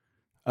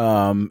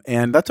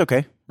 and that's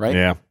okay, right?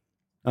 Yeah.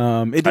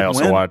 It didn't I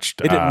also win. watched.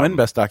 It didn't win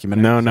Best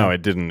Documentary. No,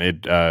 it didn't.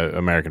 It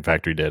American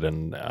Factory did,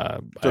 and I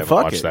haven't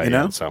fuck watched it, that you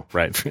yet. know? So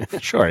right,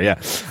 sure, yeah.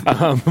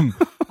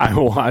 I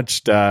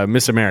watched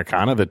Miss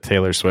Americana, the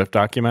Taylor Swift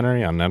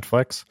documentary on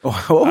Netflix.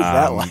 What was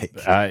that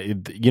like?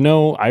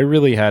 I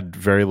really had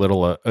very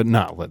little.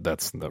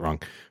 That's the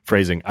wrong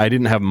phrasing. I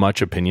didn't have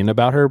much opinion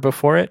about her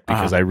before it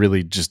because I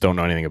really just don't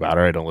know anything about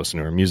her. I don't listen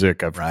to her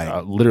music. I've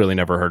literally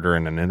never heard her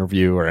in an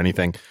interview or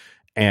anything.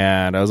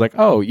 And I was like,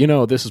 oh,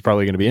 this is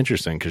probably going to be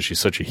interesting because she's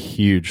such a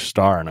huge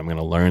star and I'm going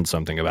to learn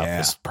something about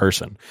this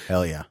person.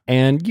 Hell yeah.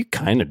 And you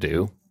kind of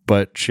do,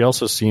 but she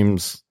also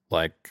seems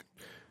like,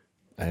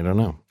 I don't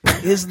know.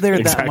 Is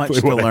there that much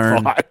to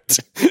learn?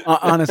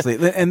 Honestly.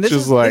 And this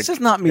is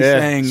not me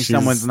saying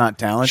someone's not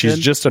talented. She's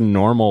just a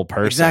normal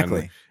person.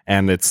 Exactly.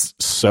 And it's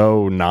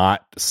so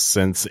not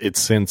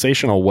it's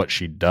sensational what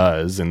she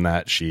does in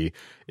that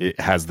it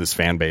has this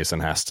fan base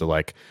and has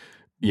to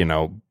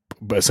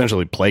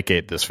essentially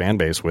placate this fan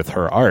base with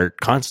her art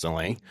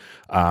constantly,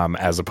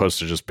 as opposed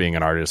to just being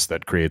an artist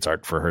that creates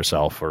art for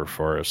herself or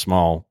for a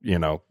small,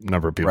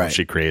 number of people. Right.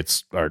 She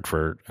creates art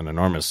for an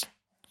enormous,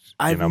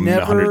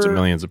 hundreds of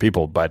millions of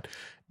people, but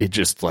it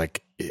just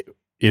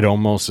it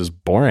almost is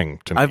boring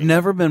to me. I've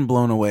never been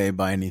blown away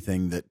by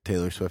anything that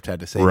Taylor Swift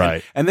had to say.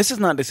 Right. And this is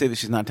not to say that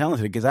she's not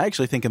talented, because I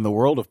actually think in the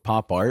world of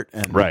pop art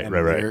and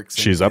lyrics,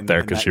 she's up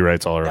there because she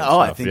writes all her own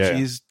stuff. I think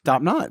she's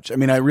top notch. I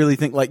mean, I really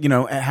think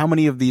how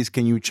many of these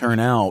can you churn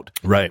out?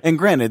 Right. And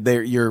granted,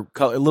 you're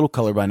a little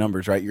color by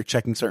numbers, right? You're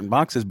checking certain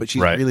boxes, but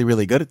she's really,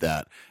 really good at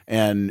that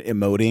and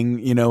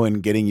emoting,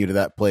 and getting you to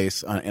that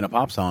place in a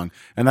pop song.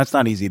 And that's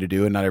not easy to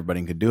do, and not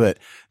everybody can do it.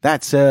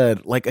 That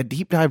said, a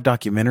deep dive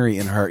documentary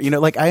in her,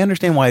 I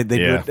understand why they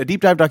do a deep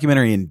dive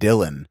documentary in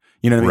Dylan.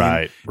 You know what I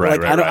mean?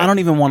 Right. I don't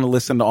even want to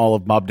listen to all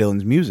of Bob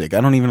Dylan's music.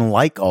 I don't even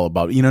like all of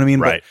Bob. You know what I mean?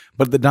 Right.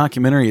 But the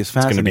documentary is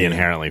fascinating. It's going to be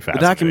inherently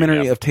fascinating. The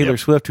documentary of Taylor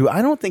Swift, who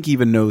I don't think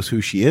even knows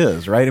who she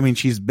is, right? I mean,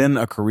 she's been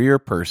a career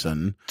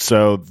person.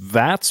 So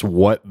that's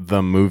what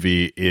the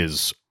movie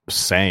is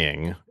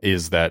saying,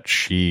 is that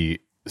she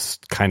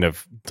kind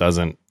of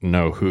doesn't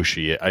know who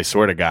she is. I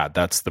swear to God,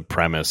 that's the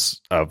premise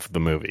of the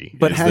movie.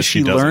 But has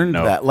she learned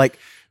that?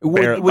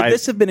 Would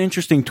this have been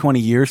interesting 20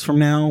 years from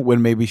now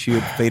when maybe she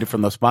had faded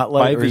from the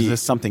spotlight, or is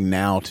this something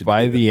now to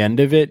by the end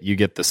of it, you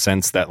get the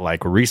sense that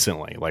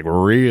recently,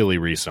 really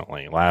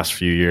recently, last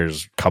few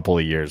years, couple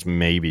of years,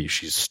 maybe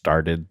she's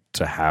started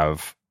to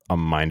have a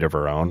mind of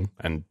her own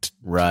and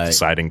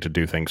deciding to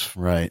do things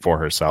for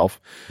herself.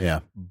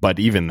 Yeah. But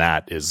even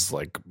that is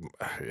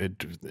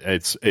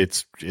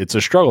it's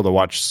a struggle to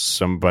watch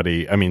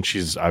somebody. I mean,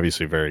 she's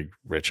obviously very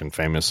rich and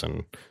famous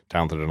and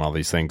talented and all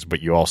these things,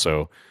 but you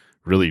also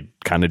really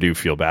kind of do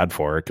feel bad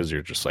for her because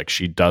you're just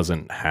she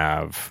doesn't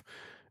have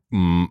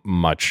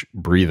much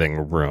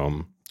breathing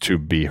room to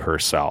be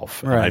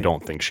herself. Right. And I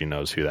don't think she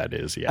knows who that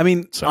is yet. I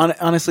mean,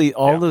 honestly,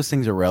 all those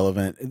things are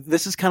relevant.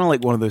 This is kind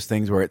of one of those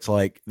things where it's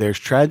there's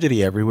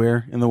tragedy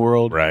everywhere in the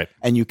world. Right.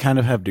 And you kind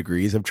of have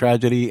degrees of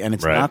tragedy. And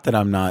it's not that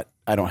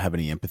I don't have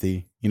any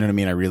empathy. You know what I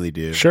mean? I really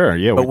do. Sure.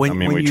 Yeah. But when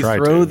you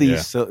throw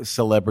these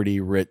celebrity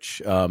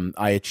rich,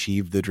 I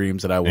achieved the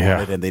dreams that I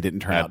wanted and they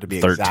didn't turn out to be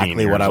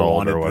exactly what I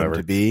wanted them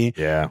to be.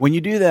 Yeah. When you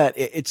do that,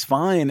 it's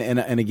fine.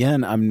 And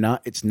again,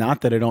 it's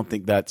not that I don't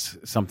think that's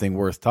something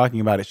worth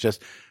talking about. It's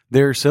just,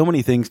 there are so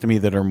many things to me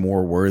that are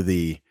more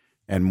worthy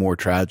and more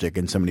tragic,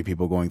 and so many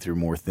people going through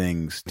more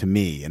things, to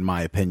me, in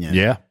my opinion.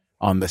 Yeah.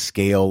 On the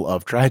scale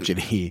of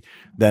tragedy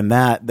than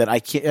that I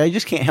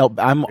just can't help.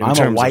 I'm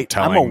a white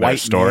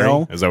story.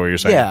 Male. Is that what you're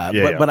saying?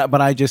 Yeah. But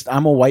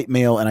I'm a white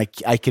male, and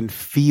I can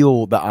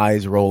feel the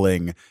eyes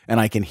rolling, and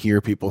I can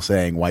hear people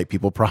saying white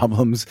people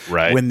problems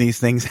when these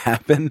things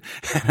happen.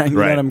 And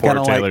I'm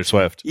Poor Taylor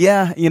Swift.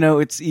 Yeah.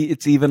 It's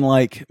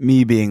even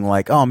me being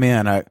oh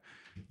man,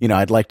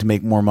 I'd like to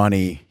make more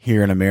money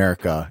here in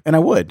America, and I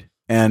would.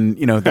 And,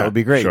 that would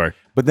be great. Sure.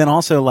 But then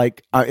also,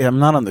 I'm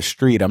not on the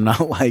street. I'm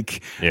not I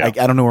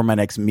don't know where my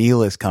next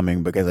meal is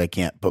coming because I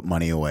can't put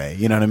money away.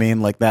 You know what I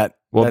mean? That.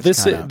 Well,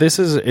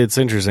 it's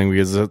interesting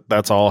because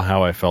that's all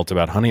how I felt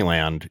about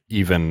Honeyland,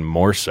 even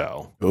more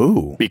so.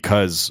 Ooh.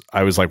 Because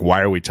I was why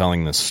are we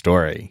telling this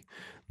story?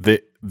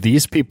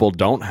 These people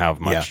don't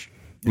have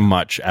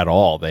much at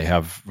all. They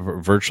have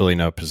virtually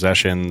no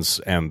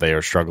possessions, and they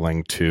are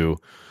struggling to,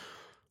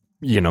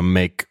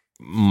 make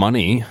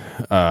money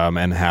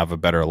and have a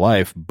better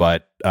life,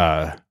 but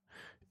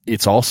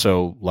it's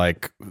also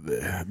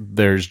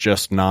there's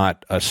just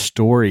not a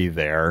story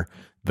there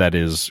that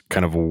is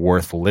kind of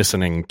worth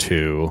listening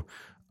to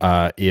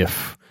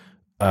if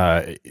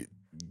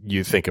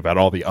you think about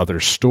all the other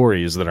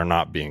stories that are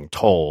not being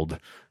told.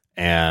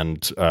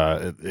 And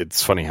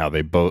it's funny how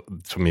they both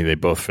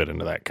fit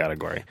into that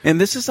category. And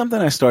this is something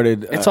I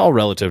started. It's all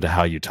relative to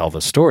how you tell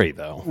the story,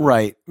 though.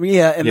 Right.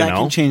 Yeah, and that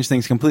can change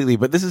things completely.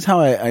 But this is how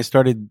I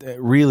started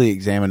really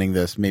examining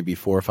this maybe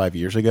 4 or 5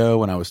 years ago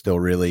when I was still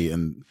really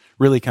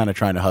kind of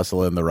trying to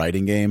hustle in the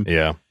writing game.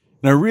 Yeah.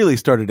 And I really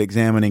started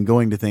examining,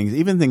 going to things,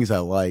 even things I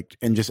liked,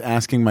 and just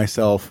asking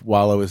myself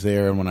while I was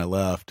there and when I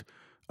left,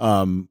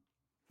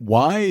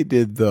 why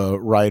did the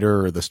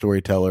writer or the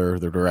storyteller or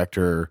the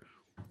director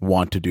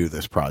want to do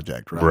this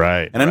project, right?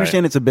 Right. And I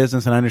understand it's a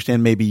business, and I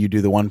understand maybe you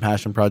do the one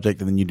passion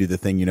project and then you do the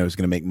thing you know is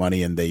going to make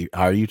money, and they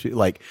hire you to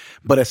like.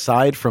 But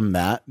aside from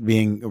that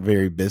being a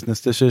very business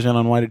decision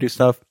on why to do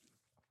stuff,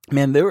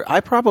 man,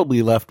 I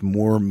probably left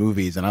more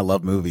movies, and I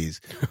love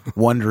movies,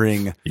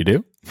 wondering You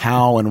do?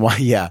 how and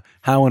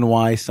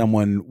why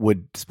someone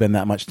would spend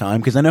that much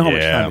time, because I know how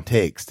much time it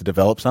takes to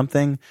develop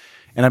something.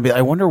 And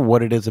I wonder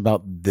what it is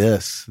about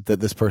this that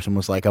this person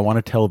was like, I want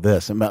to tell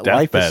this. And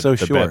life is so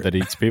the short. bed that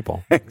eats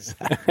people.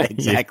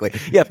 Exactly.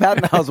 Yeah,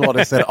 Patton Oswalt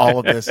has said all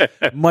of this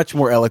much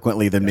more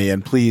eloquently than me.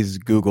 And please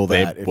Google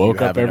that. They if woke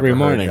you up haven't every ever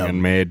heard morning him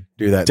and made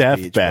do that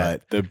speech,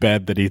 deathbed, the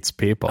bed that eats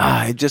people.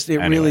 It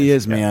really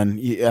is, man.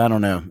 I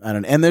don't know.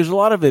 And there's a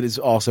lot of it is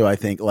also, I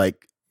think,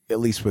 like, at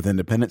least with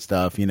independent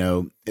stuff, you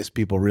know, is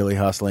people really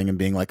hustling and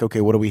being like,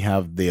 okay, what do we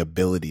have the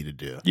ability to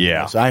do? Yeah. You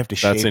know, so I have to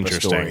shape That's a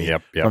interesting. story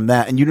Yep. from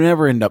that. And you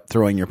never end up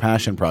throwing your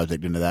passion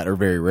project into that, or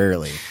very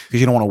rarely,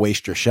 because you don't want to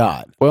waste your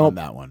shot on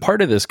that one.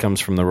 Part of this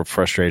comes from the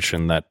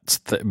frustration that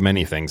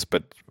many things,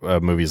 but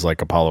movies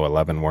like Apollo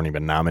 11 weren't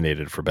even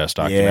nominated for Best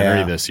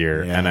Documentary this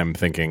year. Yeah. And I'm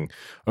thinking,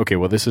 okay,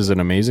 well, this is an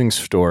amazing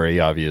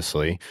story,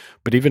 obviously,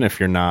 but even if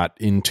you're not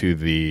into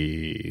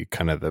the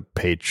kind of the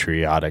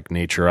patriotic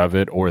nature of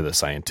it or the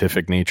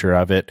scientific nature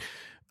of it,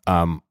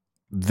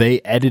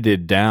 they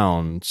edited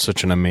down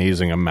such an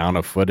amazing amount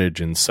of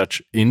footage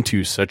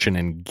into such an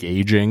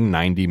engaging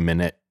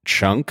 90-minute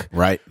chunk,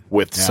 Right.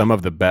 with some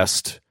of the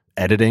best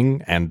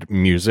editing and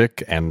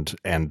music and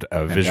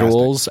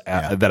visuals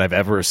that I've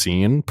ever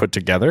seen put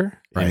together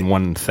in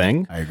one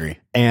thing. I agree.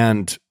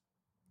 And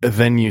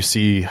then you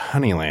see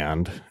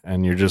Honeyland,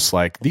 and you're just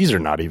like, these are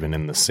not even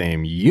in the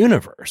same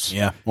universe.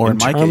 Yeah. Or in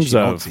my case, you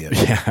won't see it.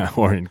 Yeah.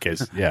 Or in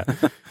case, yeah.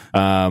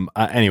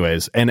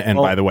 Anyways, and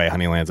by the way,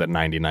 Honeyland's at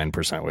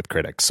 99% with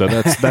critics. So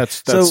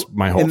that's So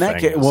my whole in that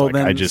thing. case, well,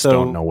 then, I just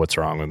don't know what's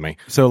wrong with me.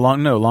 So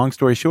long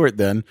story short,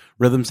 then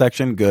Rhythm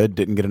Section, good,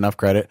 didn't get enough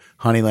credit.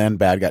 Honeyland,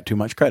 bad, got too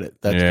much credit.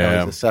 That's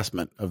Kelly's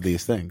assessment of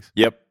these things.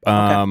 Yep.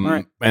 All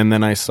right. And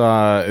then I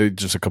saw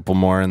just a couple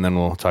more, and then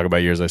we'll talk about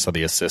yours. I saw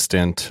The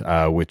Assistant,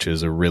 which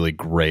is a really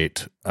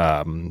great,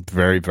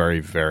 very, very,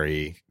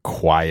 very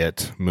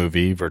quiet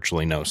movie,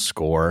 virtually no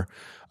score,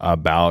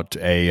 about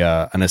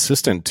an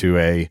assistant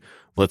to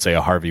let's say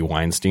a Harvey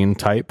Weinstein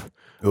type.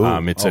 Ooh,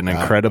 it's an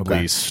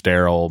incredibly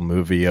sterile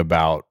movie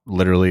about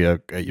literally a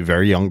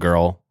very young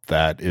girl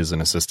that is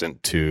an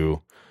assistant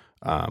to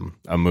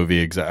a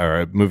movie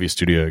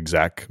studio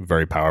exec,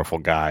 very powerful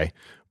guy,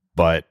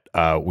 but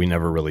we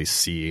never really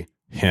see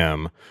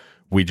him.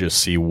 We just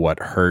see what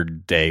her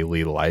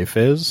daily life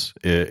is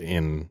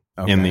in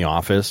the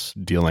office,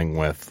 dealing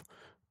with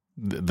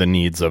the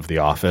needs of the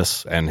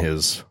office and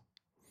his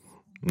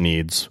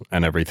needs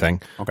and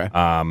everything. Okay.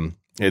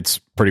 It's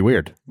pretty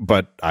weird,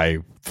 but I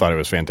thought it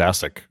was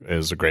fantastic. It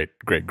was a great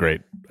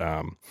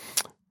kind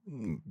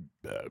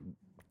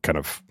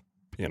of,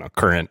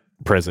 current,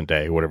 present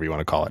day, whatever you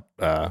want to call it,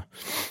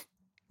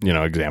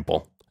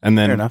 example. And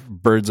then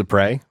Birds of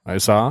Prey, I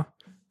saw.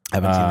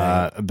 Haven't seen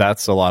that.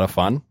 That's a lot of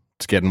fun.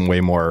 It's getting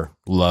way more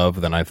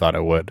love than I thought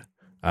it would.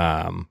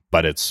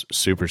 But it's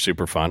super,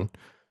 super fun.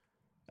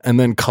 And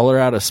then Color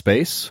Out of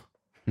Space,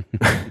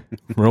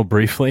 real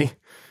briefly.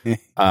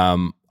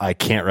 I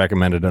can't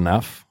recommend it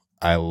enough.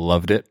 I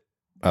loved it.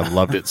 I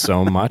loved it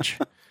so much.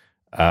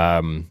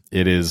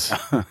 It is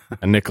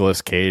a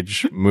Nicolas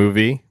Cage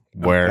movie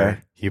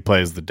where he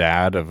plays the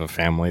dad of a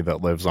family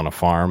that lives on a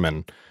farm,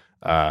 and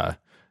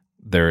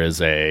there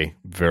is a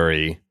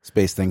very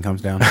space thing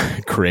comes down,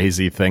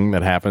 crazy thing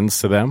that happens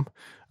to them,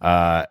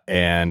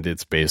 and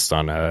it's based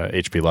on a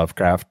H.P.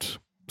 Lovecraft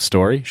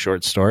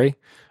short story.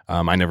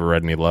 I never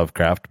read any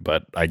Lovecraft,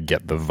 but I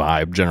get the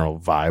general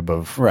vibe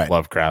of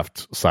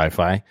Lovecraft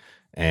sci-fi,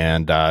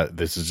 and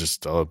this is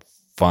just a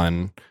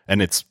fun,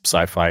 and it's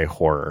sci-fi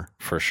horror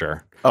for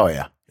sure. Oh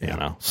yeah.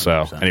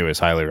 So anyways,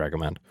 highly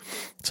recommend.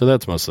 So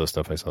that's most of the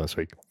stuff I saw this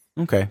week.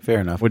 Okay, fair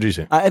enough. What'd you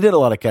see? I did a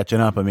lot of catching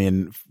up. I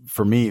mean,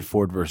 for me,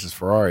 Ford versus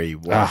Ferrari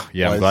was,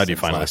 I'm glad you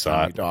finally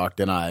saw it. We talked,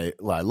 and I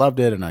loved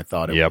it, and I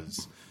thought it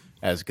was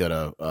as good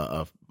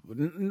a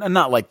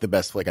not like the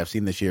best flick I've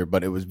seen this year,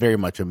 but it was very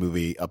much a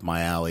movie up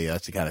my alley.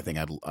 That's the kind of thing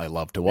I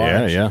love to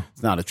watch. Yeah.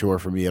 It's not a chore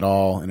for me at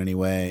all in any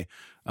way.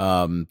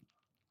 In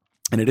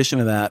addition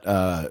to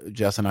that,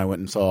 Jess and I went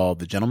and saw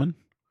The Gentleman.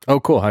 Oh,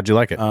 cool. How'd you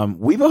like it?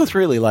 We both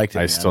really liked it.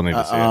 I still need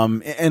to see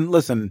it. And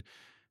listen,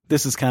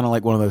 this is kind of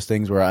like one of those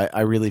things where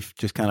I really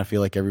just kind of feel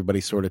like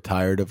everybody's sort of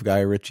tired of Guy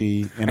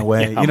Ritchie in a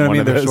way. You know what I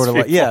mean? They're sort of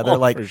like, they're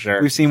like,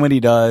 sure. We've seen what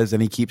he does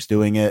and he keeps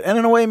doing it. And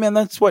in a way, man,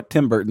 that's what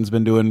Tim Burton's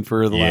been doing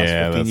for the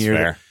last 15 years.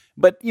 Fair.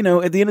 But,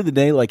 at the end of the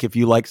day, like if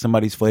you like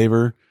somebody's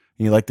flavor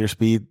and you like their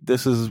speed,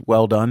 this is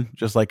well done,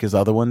 just like his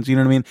other ones. You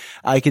know what I mean?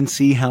 I can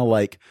see how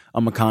like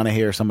a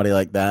McConaughey or somebody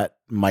like that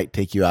might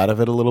take you out of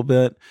it a little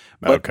bit.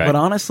 But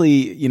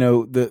honestly,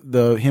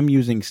 the him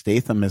using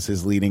Statham as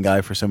his leading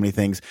guy for so many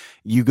things,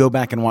 you go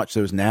back and watch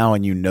those now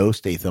and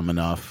Statham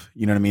enough,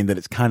 you know what I mean, that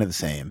it's kind of the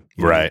same.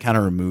 It kind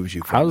of removes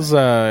you from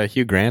How's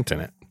Hugh Grant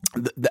in it?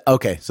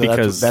 Okay, so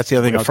that's the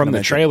other thing. From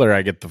the trailer,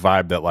 I get the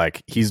vibe that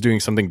like he's doing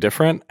something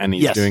different, and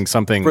he's doing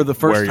something for the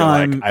first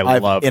time.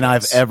 Like,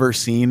 I've ever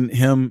seen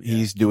him.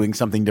 He's doing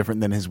something different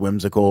than his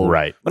whimsical.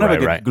 Right. Whenever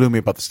I get gloomy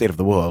about the state of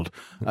the world,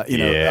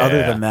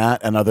 other than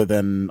that, and other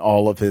than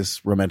all of his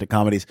romantic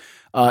comedies,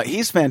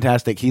 he's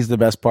fantastic. He's the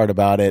best part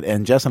about it.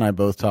 And Jess and I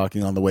both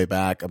talking on the way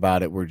back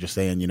about it. We're just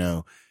saying,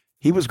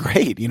 he was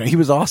great. He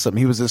was awesome.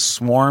 He was this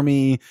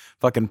swarmy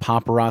fucking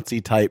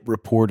paparazzi type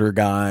reporter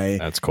guy.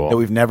 That's cool. That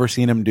we've never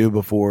seen him do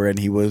before. And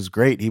he was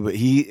great.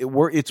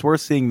 It's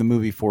worth seeing the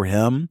movie for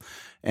him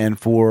and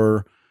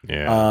for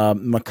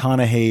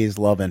McConaughey's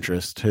love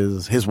interest,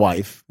 his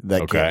wife,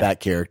 that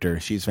character.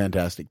 She's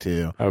fantastic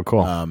too. Oh,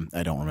 cool.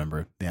 I don't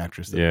remember the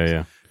actress that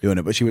was doing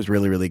it, but she was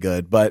really, really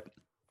good. But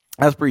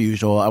as per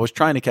usual, I was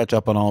trying to catch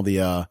up on all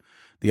the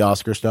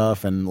Oscar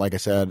stuff. And like I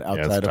said,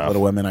 outside of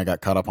Little Women, I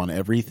got caught up on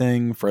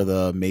everything for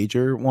the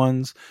major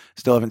ones.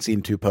 Still haven't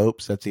seen Two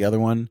Popes. That's the other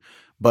one.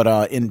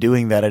 But in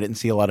doing that, I didn't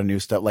see a lot of new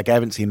stuff. Like I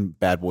haven't seen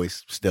Bad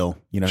Boys still,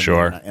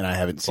 Sure. And I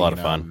haven't seen a lot of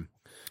fun.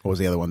 What was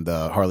the other one?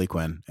 The Harley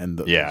Quinn. And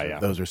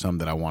those are some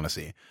that I want to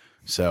see.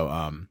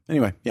 So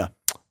anyway, yeah.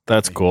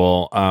 That's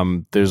cool.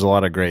 There's a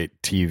lot of great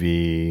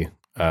TV.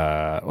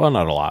 Well,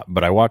 not a lot,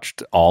 but I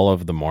watched all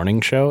of The Morning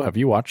Show. Have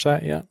you watched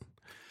that yet?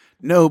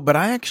 No, but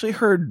I actually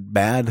heard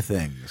bad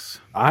things.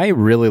 I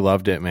really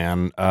loved it,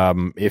 man.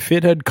 If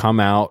it had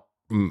come out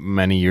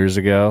many years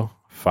ago,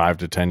 5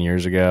 to 10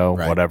 years ago,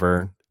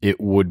 whatever,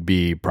 it would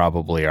be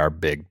probably our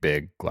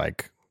big,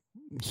 like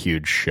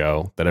huge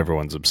show that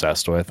everyone's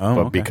obsessed with.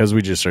 But because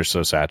we just are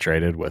so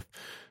saturated with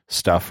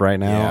stuff right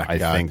now, I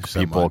think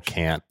people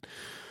can't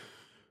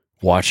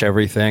watch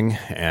everything,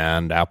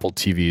 and Apple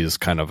TV is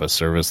kind of a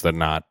service that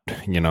not,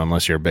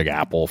 unless you're a big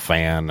Apple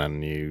fan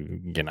and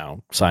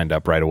you signed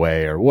up right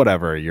away or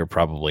whatever, you're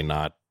probably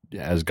not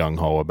as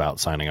gung-ho about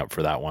signing up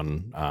for that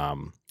one.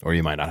 Or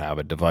you might not have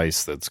a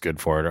device that's good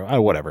for it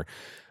or whatever.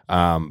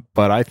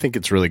 But I think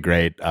it's really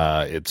great.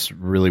 It's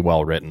really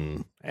well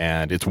written,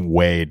 and it's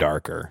way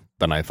darker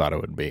than I thought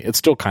it would be. It's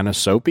still kind of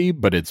soapy,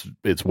 but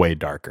it's way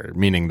darker,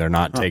 meaning they're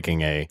not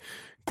taking a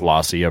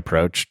glossy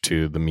approach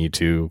to the Me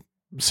Too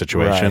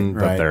situation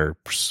that they're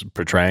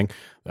portraying.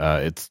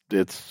 It's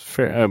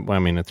fair. I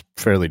mean, it's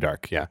fairly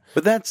dark. Yeah.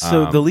 But that's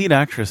so the lead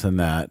actress in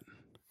that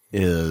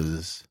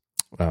is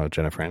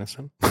Jennifer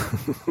Aniston.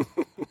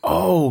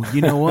 Oh,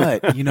 you know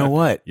what? You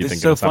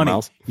It's so funny.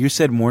 Else? You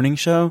said Morning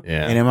Show,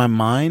 and in my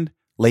mind,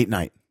 Late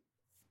Night.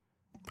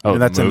 Oh,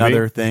 and that's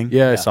another thing.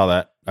 Yeah, I saw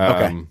that.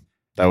 Okay.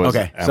 That was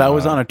okay. So I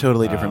was on a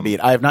totally different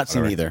beat. I have not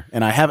seen either,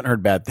 and I haven't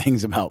heard bad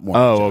things about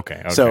Morning Show.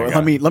 Okay. So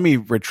let me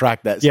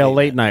retract that. Yeah,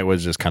 Late Night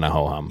was just kind of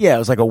ho hum. Yeah, it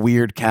was like a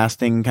weird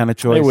casting kind of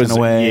choice in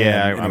a way.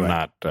 Yeah, anyway. I'm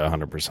not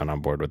 100%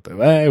 on board with it.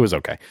 It was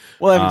okay.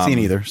 Well, I haven't seen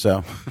either.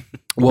 So,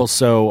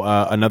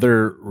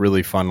 another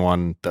really fun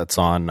one that's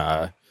on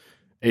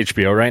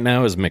HBO right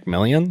now is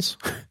McMillions,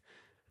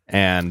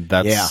 and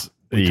that's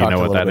you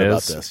know what that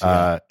is.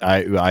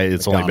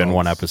 It's only been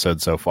one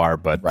episode so far,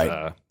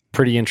 but.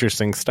 Pretty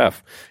interesting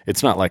stuff.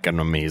 It's not like an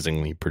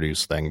amazingly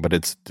produced thing, but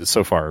it's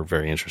so far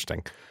very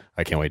interesting.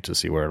 I can't wait to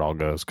see where it all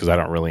goes because I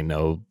don't really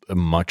know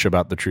much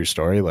about the true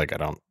story. Like I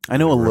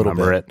know a little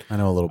bit. I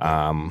know a little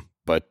bit.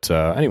 But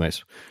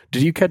anyways,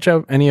 did you catch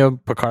up any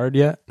of Picard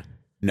yet?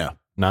 No,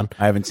 none.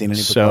 I haven't seen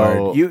any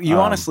Picard. You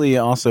honestly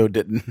also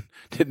didn't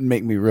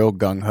make me real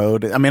gung ho.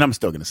 I mean, I'm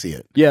still going to see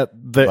it. Yeah,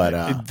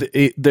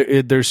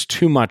 there's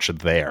too much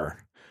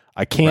there.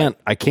 I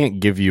can't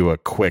give you a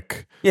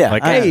quick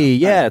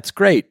it's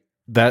great.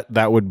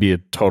 That would be a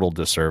total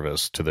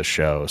disservice to the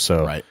show.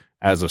 So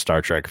as a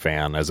Star Trek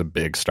fan, as a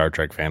big Star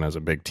Trek fan, as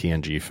a big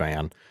TNG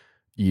fan,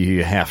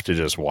 you have to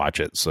just watch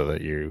it so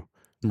that you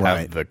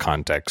have the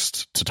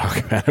context to talk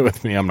about it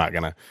with me. I'm not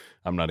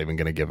even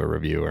gonna give a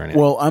review or anything.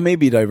 Well, I may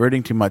be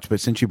diverting too much, but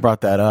since you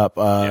brought that up,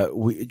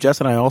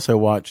 Jess and I also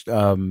watched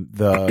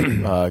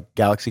the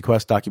Galaxy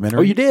Quest documentary.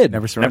 Oh, you did?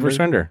 Never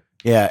Surrender.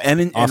 Yeah,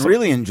 and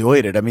really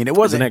enjoyed it. I mean,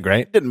 Isn't it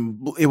great?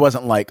 It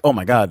wasn't like, oh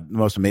my God, the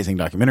most amazing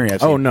documentary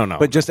I've seen. Oh, no.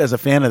 But just as a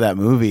fan of that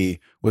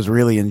movie, was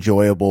really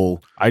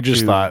enjoyable. I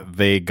just thought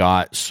they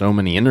got so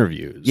many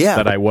interviews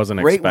that I wasn't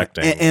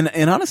expecting.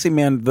 And honestly,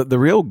 man, the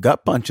real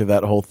gut punch of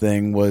that whole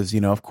thing was,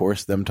 of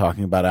course, them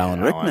talking about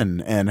Alan Rickman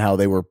and how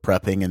they were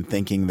prepping and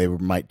thinking they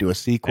might do a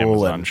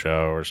sequel. Amazon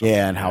show or something.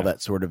 Yeah, and how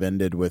that sort of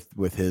ended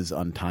with his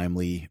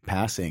untimely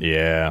passing.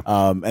 Yeah.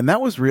 And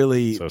that was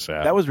really so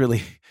sad. That was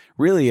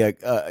really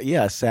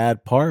a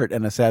sad part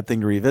and a sad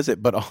thing to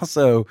revisit, but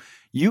also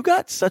you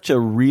got such a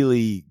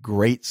really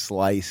great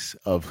slice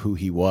of who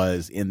he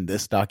was in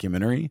this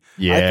documentary.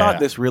 Yeah. I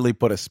thought this really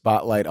put a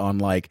spotlight on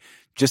like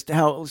just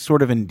how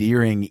sort of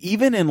endearing,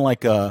 even in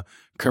like a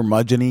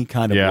curmudgeon-y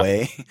kind of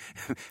way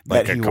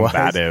that he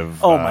combative, was.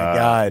 Oh my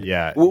God.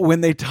 Yeah.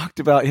 When they talked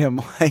about him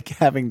like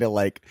having to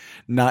like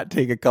not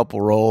take a couple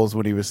roles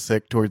when he was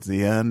sick towards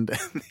the end.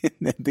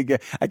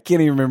 I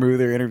can't even remember who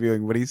they're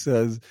interviewing, but he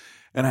says,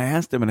 and I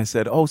asked him and I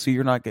said, oh, so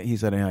you're not, he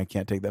said, I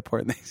can't take that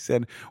part. And they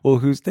said, well,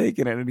 who's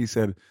taking it? And he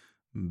said,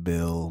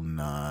 Bill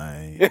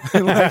Nye. like,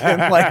 in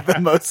like the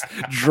most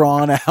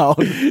drawn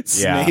out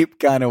Snape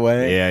kind of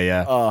way.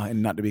 Yeah. Oh,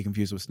 and not to be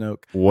confused with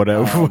Snoke.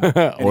 Whatever.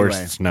 Or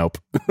anyway. Snope.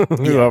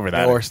 Whoever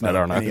that or is. Snoke, I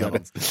don't know. any who of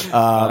that them. is.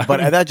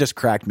 But that just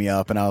cracked me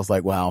up, and I was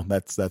like, wow,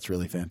 that's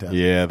really fantastic.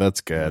 Yeah,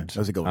 that's good. That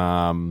was a good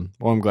one.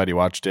 Well, I'm glad you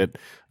watched it.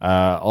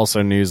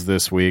 Also, news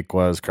this week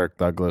was Kirk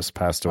Douglas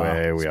passed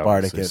away. We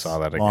obviously Spartacus. saw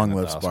that again. Long at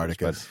the live Oscars,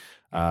 Spartacus.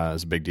 but, it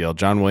was a big deal.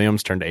 John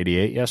Williams turned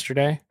 88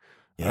 yesterday.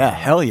 Yeah,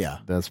 hell yeah.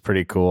 That's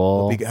pretty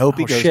cool. Hope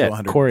he goes to shit,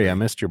 100. Corey, I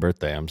missed your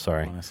birthday. I'm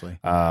sorry. Honestly.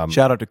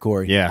 Shout out to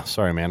Corey. Yeah,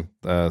 sorry, man.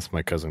 It's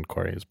my cousin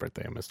Corey's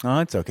birthday. I missed. Oh,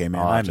 it's okay,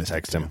 man. I'll I have to missed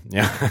text it, him. too.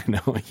 Yeah, I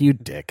know. You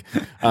dick.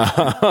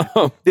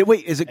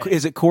 Wait, is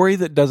it Corey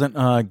that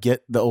doesn't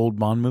get the old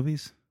Bond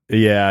movies?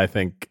 Yeah, I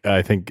think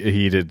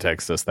he did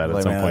text us that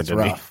at some point. That's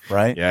Didn't rough,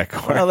 right? Yeah,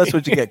 Corey. Well, that's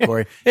what you get,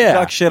 Corey. Yeah.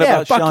 Talk shit Yeah,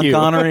 about fuck Sean you.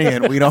 Connery,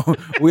 and we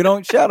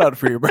don't shout out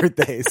for your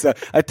birthday. So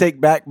I take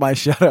back my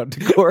shout out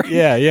to Corey.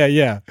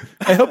 Yeah.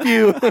 I hope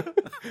you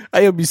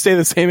stay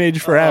the same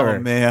age forever. Oh,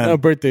 man. No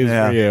birthdays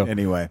for you.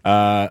 Anyway,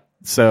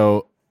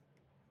 So,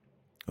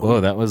 whoa,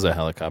 that was a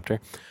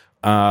helicopter.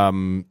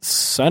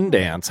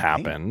 Sundance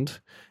happened,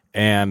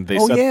 and they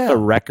set the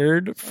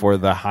record for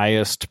the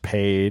highest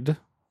paid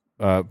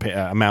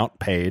amount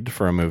paid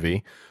for a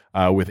movie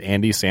with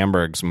Andy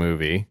Samberg's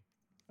movie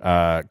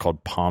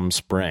called Palm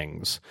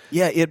Springs.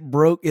 yeah, it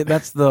broke.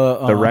 That's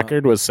the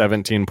record was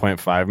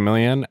 17.5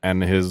 million,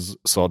 and his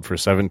sold for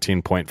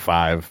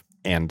 17.5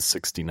 and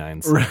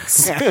 69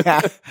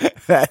 cents.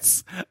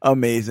 That's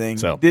amazing.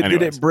 So, did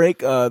anyways. it break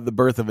the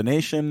Birth of a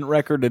Nation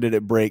record, or did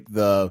it break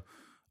the?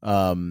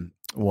 I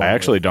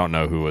actually don't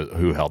know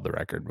who held the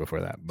record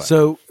before that. But.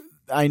 So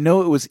I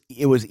know it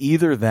was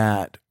either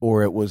that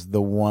or it was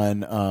the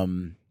one.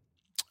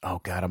 Oh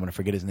God, I'm gonna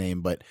forget his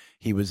name, but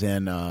he was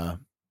in Hell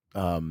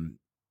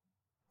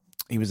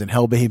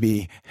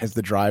Baby as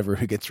the driver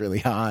who gets really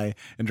high,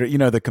 and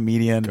the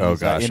comedian. Oh He's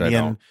gosh,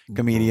 Indian I don't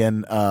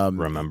comedian.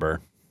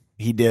 remember.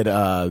 He did.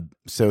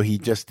 So he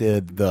just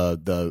did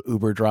the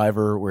Uber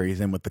driver where he's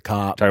in with the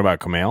cop. Talking about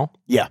Kumail,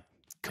 Yeah,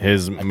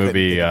 his I couldn't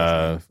movie think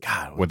of his name.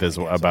 God, with his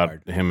so about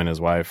hard. him and his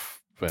wife.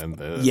 And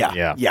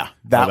Yeah.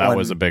 That one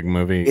was a big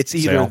movie. It's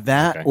either sale?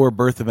 that Okay. or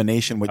Birth of a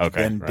Nation, which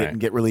Okay, then right. didn't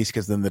get released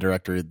because then the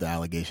director had the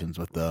allegations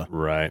with the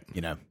Right.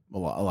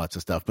 lots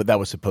of stuff. But that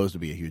was supposed to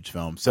be a huge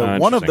film. So Oh,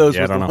 one of interesting. those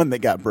Yeah, I was the don't know. one that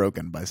got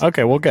broken by.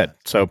 Okay, well, good.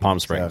 So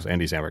Palm Springs,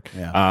 Andy Samberg.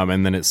 Yeah.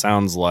 And then it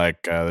sounds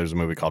like there's a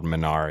movie called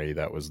Minari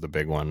that was the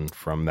big one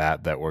from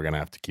that we're gonna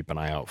have to keep an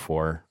eye out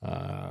for.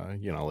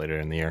 Later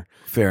in the year.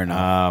 Fair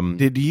enough.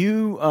 Did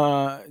you?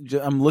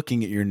 I'm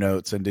looking at your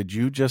notes, and did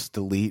you just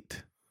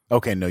delete?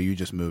 Okay, no, you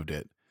just moved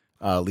it.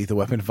 Lethal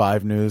Weapon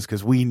 5 news,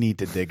 because we need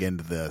to dig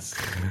into this.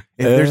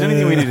 If there's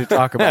anything we need to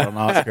talk about on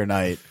Oscar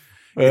night,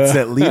 it's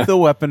that Lethal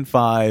Weapon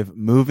 5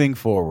 moving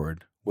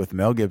forward with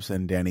Mel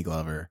Gibson, Danny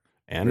Glover,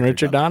 And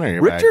Richard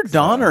Donner. Richard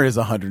Donner is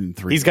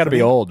 103. He's got to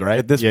be old, right?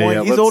 At this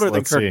point, he's older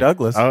than Kirk see.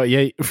 Douglas. Oh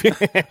yeah,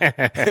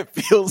 It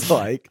feels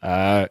like.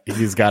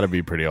 he's got to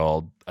be pretty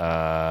old.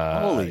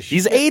 Holy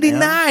he's shit,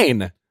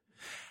 89.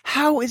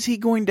 How is he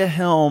going to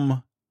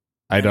helm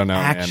I don't know.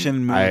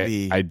 action man.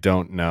 movie I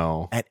don't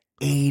know. at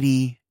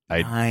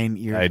 89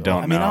 years old? I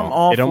don't know. I'm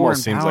all it for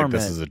almost seems like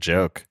this empowerment. is a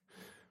joke.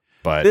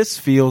 But This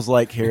feels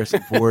like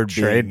Harrison Ford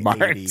being 80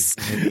 trademarks.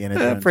 in Indiana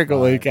Jones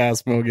frequently 5.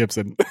 cast Mel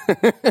Gibson.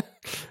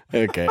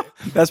 Okay,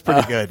 That's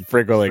pretty good.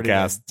 frequently Pretty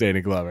cast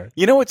Danny Glover.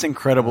 You know what's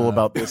incredible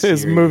about this?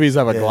 His series movies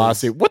have a is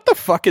glossy. What the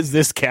fuck is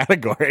this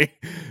category?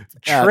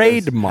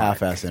 Trademark.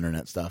 half-ass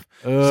internet stuff.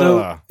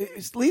 Ugh.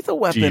 So Lethal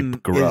Weapon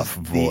Deep, gruff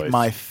is voice.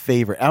 my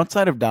favorite.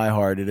 Outside of Die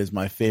Hard, it is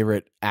my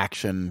favorite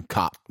action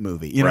cop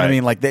movie. You know what I Right.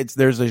 mean? Like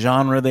there's a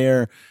genre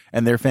there,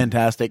 and they're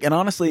fantastic. And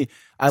honestly,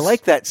 I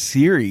like that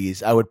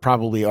series. I would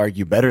probably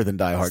argue better than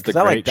Die Hard It's the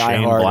because I like great Die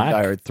Shane Hard Black. and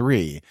Die Hard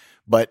 3.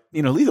 But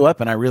Lethal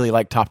Weapon, I really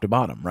like top to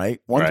bottom. Right,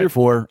 1 Right. through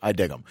 4, I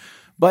dig them.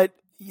 But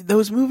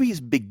those movies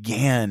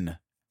began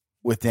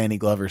with Danny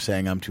Glover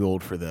saying, "I'm too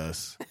old for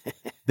this."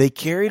 They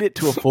carried it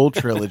to a full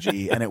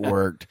trilogy, and it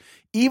worked.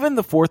 Even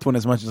the fourth one,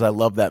 as much as I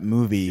love that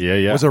movie,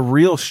 Yeah. was a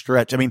real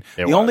stretch. I mean,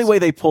 It the only was. way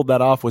they pulled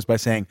that off was by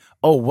saying,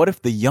 "Oh, what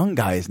if the young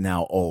guy is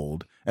now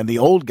old, and the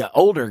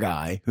older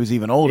guy, who's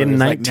even older, In is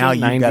like, now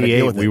you've got to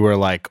deal 1998, with it." we were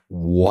like,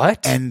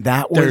 "What?" And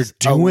that They're was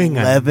doing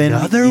 11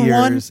 another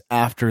years one?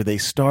 after they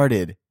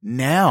started.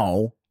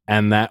 Now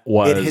And that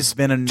was it has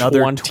been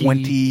another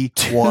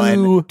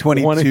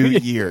 22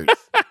 years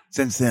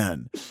since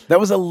then. That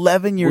was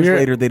 11 years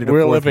later. They did a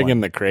We're fourth living one.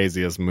 in the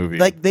craziest movie.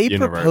 Like they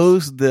universe.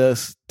 proposed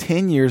this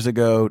 10 years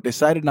ago,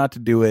 decided not to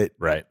do it.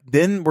 Right.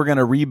 Then we're going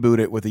to reboot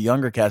it with a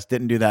younger cast.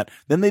 Didn't do that.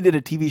 Then they did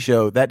a TV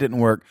show that didn't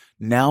work.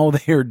 Now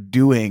they're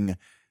doing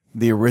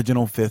the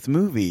original fifth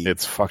movie.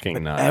 It's fucking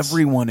But nuts.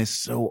 everyone is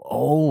so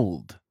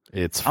old.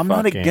 It's I'm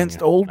not fucking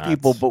against old nuts.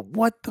 people, but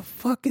what the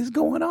fuck is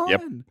going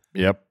on?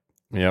 Yep.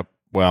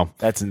 Well,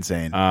 That's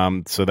insane.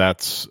 so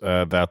that's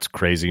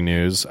crazy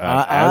news.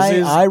 As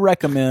is I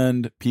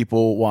recommend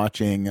people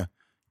watching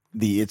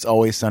the It's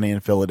Always Sunny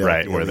in Philadelphia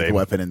Right, where Lethal they-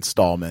 Weapon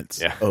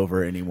installments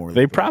over anymore.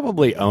 They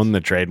probably own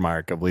the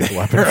trademark of Lethal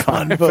Weapon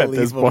 5 at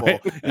this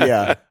point.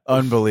 Yeah,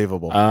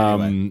 unbelievable.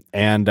 Anyway.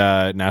 And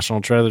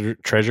National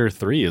Treasure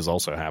 3 is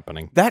also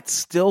happening. That's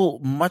still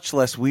much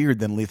less weird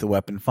than Lethal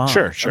Weapon 5.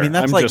 Sure. I mean,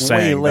 that's I'm like just way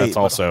saying late. that's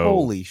also but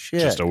holy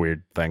shit. just a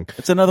weird thing.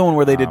 It's another one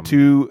where they did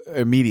 2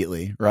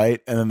 immediately, right?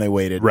 And then they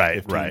waited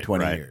Right, 15,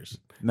 20 right. years.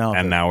 No,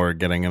 And now we're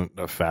getting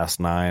a Fast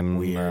 9.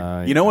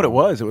 weird. You know what it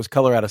was? It was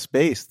Color Out of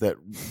Space that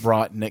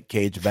brought Nick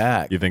Cage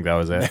back. You think that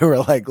was it? They were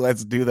like,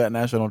 let's do that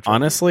National Treasure.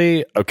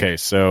 Honestly, okay,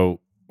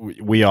 so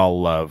we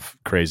all love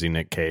crazy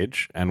Nick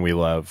Cage, and we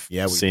love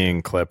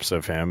seeing clips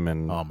of him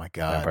and Oh my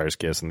God. Vampire's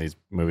Kiss in these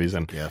movies.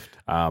 And Gift.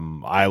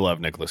 I love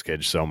Nicolas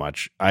Cage so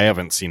much. I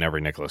haven't seen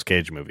every Nicolas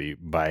Cage movie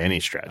by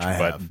any stretch, I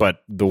have.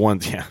 but the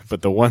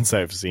ones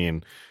I've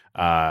seen,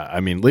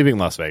 I mean, Leaving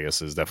Las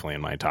Vegas is definitely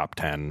in my top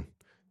 10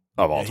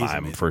 of all he's time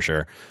amazing. for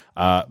sure.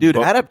 Dude,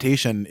 but-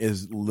 Adaptation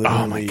is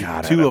literally oh my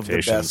God, 2 of the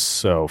Adaptation's best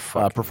so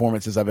fucking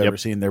performances I've ever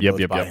seen. They're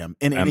both by him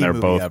in and any they're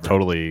movie both ever.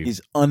 totally.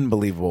 He's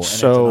unbelievable, and it's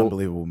So- an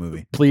unbelievable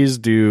movie. Please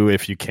do,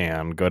 if you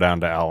can, go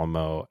down to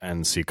Alamo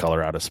and see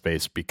Color Out of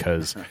Space,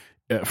 because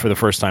for the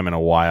first time in a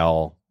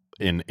while,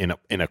 in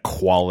a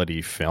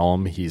quality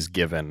film, he's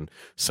given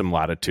some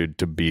latitude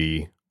to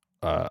be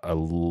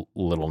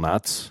little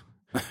nuts,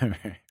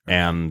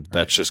 and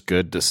that's just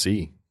good to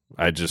see.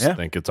 I just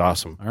think it's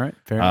awesome. All right,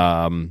 fair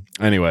enough.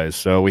 Anyways,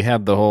 so we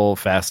had the whole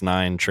Fast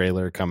 9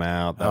 trailer come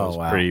out. That was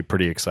wow.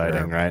 pretty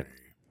exciting, right?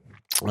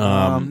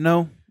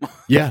 No.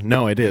 Yeah,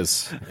 no, it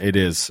is. It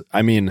is.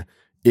 I mean,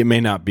 it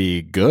may not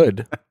be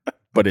good,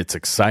 but it's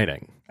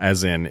exciting.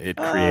 As in, it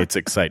creates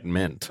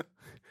excitement.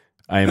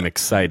 I am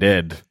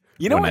excited.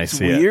 You know when I what's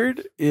see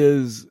weird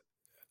is,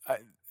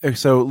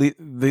 these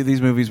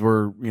movies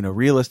were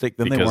realistic,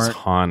 then because they weren't,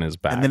 Han is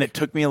back. and then it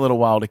took me a little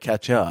while to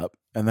catch up,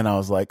 and then I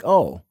was like,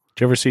 oh,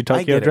 Did you ever see I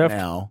Tokyo get Drift? it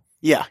now.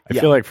 Yeah, I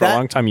feel like for a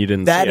long time you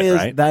didn't see it,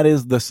 right? That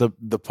is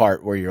the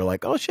part where you're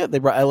like, oh shit,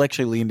 I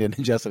actually leaned in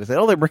and just said,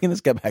 oh, they're bringing this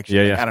guy back.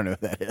 Yeah, yeah. I don't know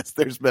what that is.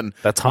 There's been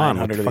That's Han.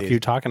 What 900 the of fuck are these. you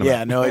talking about?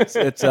 Yeah, no,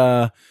 it's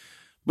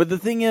but the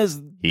thing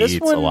is, He this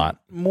eats one a lot.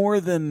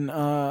 more than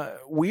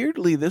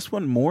weirdly, this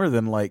one more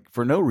than like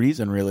for no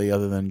reason really,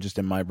 other than just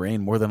in my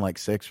brain, more than like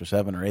 6 or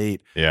 7 or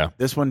 8. Yeah,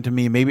 This one to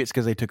me, maybe it's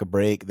because they took a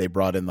break. They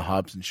brought in the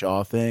Hobbs and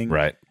Shaw thing.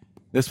 right.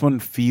 This one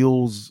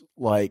feels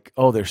like,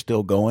 oh, they're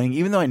still going,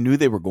 even though I knew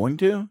they were going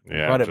to.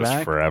 Yeah, brought it just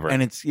back forever.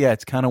 and it's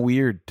kind of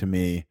weird to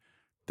me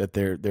that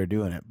they're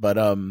doing it. But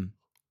I don't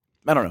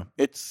know.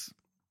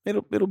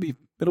 It'll be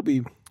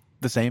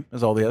the same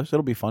as all the others.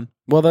 It'll be fun.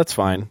 Well, that's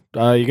fine.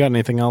 You got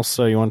anything else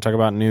you want to talk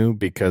about new?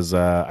 Because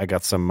I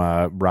got some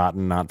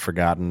rotten, not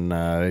forgotten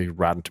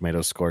Rotten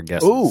Tomatoes score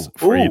guesses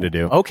for you to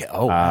do. Okay.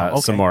 Oh, wow.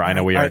 Okay. Some more. I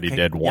know we All right, already okay.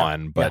 did Yeah.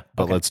 one, but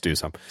Okay. let's do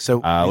some. So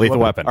Lethal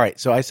Weapon. All right.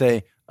 So I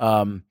say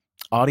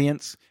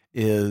audience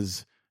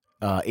is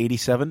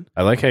 87,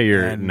 I like how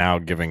you're And- now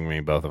giving me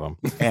both of them.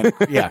 and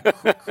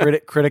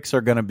critics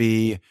are going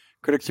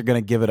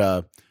to give it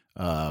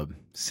a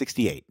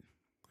 68.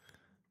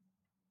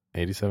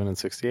 87 and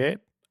 68.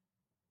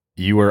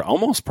 You were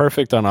almost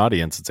perfect on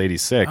audience. It's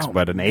 86, Oh,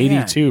 but an man.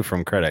 82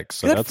 from critics.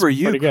 So Good that's for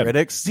you, pretty good.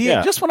 critics. See,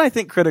 Yeah. just when I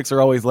think critics are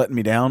always letting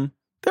me down,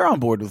 they're on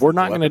board with. We're Lethal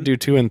not going to Weapon. do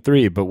 2 and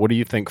 3, but what do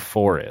you think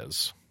 4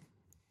 is?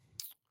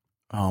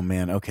 Oh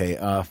man,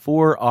 okay.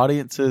 4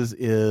 audiences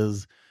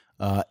is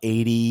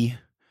 80,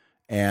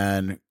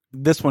 and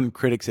this one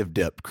critics have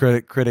dipped.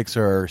 Critics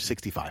are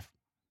 65.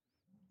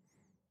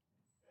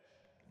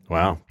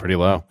 Wow, pretty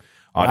low.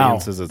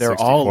 Audiences at they're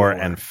 64 all lower.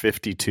 and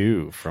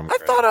 52 from I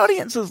critics. thought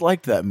audiences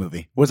liked that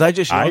movie. Was I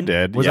just young? I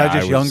did. Was Yeah, I just I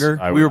was- younger?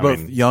 I- we were I both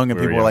mean, young, and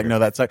we were people were like, younger. "No,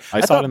 that's like." I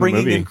saw it thought in the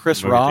bringing movie, in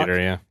Chris movie Rock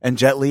theater, yeah. and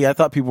Jet Li, I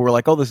thought people were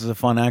like, "Oh, this is a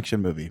fun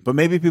action movie." But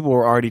maybe people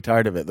were already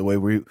tired of it. The way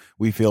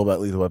we feel about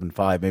Lethal Weapon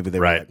 5. Maybe they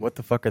were Right. like, "What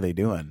the fuck are they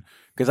doing?"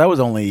 Because I was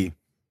only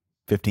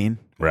 15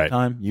 at Right. the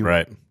time. You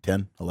Right. were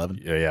 10,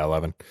 11. Yeah,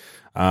 11.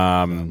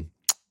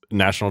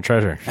 National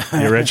Treasure.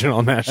 The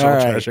original National All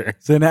right. Treasure.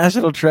 So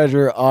National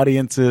Treasure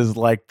audiences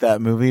liked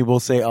that movie. We'll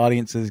say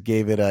audiences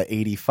gave it a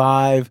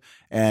 85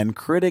 and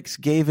critics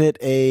gave it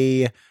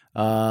a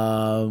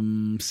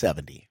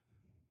 70.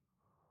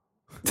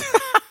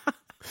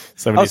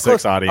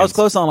 76 audience. I was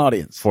close on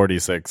audience.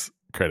 46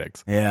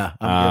 critics. Yeah.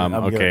 I'm good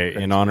Okay, with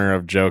critics. in honor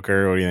of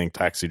Joker, what do you think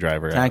Taxi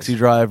Driver is? Taxi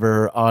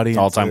Driver audience.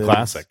 All-time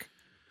classic.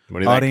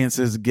 What do you think?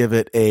 Audiences give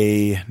it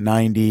a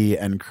 90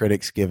 and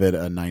critics give it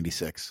a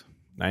 96.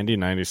 90,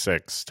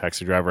 96.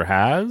 Taxi Driver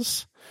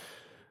has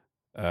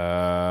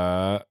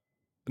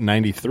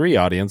 93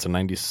 audience and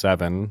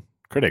 97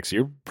 critics.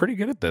 You're pretty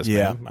good at this,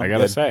 Yeah, man. I I'm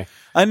gotta good. say.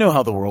 I know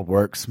how the world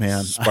works,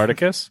 man.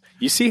 Spartacus?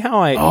 You see how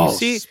I Oh, you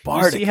see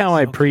Spartacus, how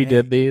I okay.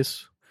 pre-did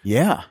these?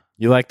 Yeah.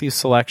 You like these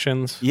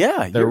selections?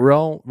 Yeah. They're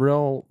real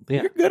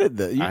yeah. You're good at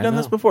this. You've I done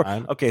this know. before. I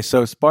know. Okay,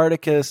 so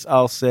Spartacus,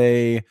 I'll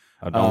say.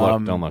 Oh,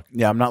 don't look.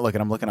 Yeah, I'm not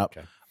looking. I'm looking up.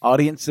 Okay.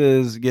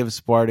 Audiences give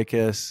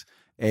Spartacus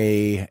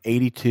a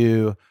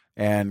 82,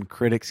 and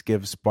critics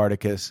give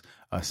Spartacus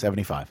a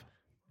 75.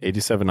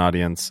 87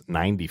 audience,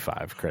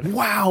 95 critics.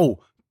 Wow,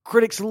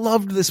 critics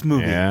loved this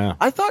movie. Yeah.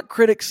 I thought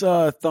critics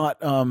thought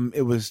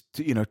it was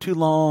too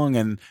long,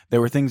 and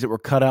there were things that were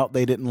cut out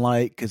they didn't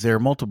like because there are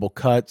multiple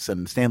cuts,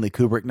 and Stanley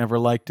Kubrick never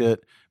liked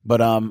it. But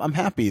I'm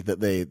happy that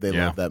they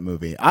love that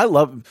movie. I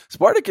love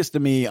Spartacus. To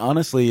me,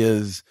 honestly,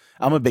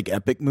 I'm a big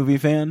epic movie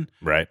fan,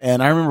 Right.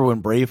 And I remember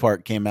when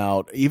Braveheart came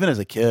out, even as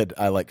a kid,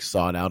 I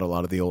sought out a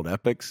lot of the old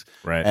epics,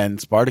 Right. And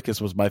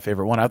Spartacus was my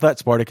favorite one. I thought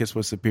Spartacus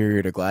was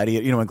superior to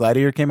Gladiator. When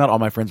Gladiator came out, all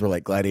my friends were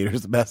like,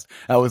 Gladiator's the best.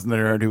 I was the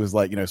nerd who was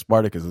like,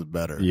 Spartacus is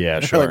better. Yeah,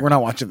 sure. Like, we're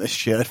not watching this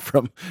shit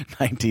from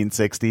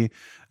 1960.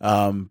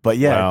 But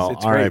yeah, Well,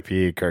 it's great.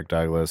 R.I.P. Kirk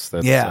Douglas.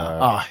 That's,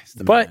 He's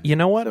the but man. you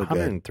know what? So good.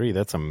 103.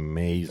 That's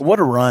amazing. What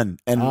a run.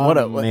 And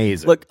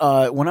Amazing. Look,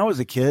 when I was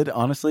a kid,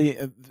 honestly,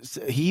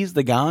 he's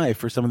the guy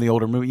for some of the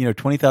older movies.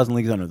 20,000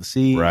 Leagues Under the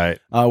Sea. Right.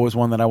 Was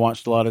one that I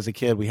watched a lot as a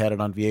kid. We had it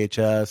on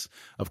VHS.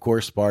 Of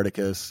course,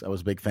 Spartacus. I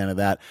was a big fan of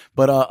that.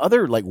 But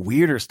other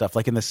weirder stuff,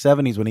 like in the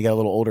 70s when he got a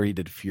little older, he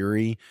did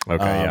Fury.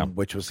 Okay,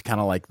 Which was kind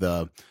of like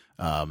the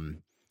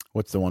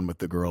what's the one with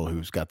the girl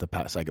who's got the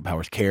psychic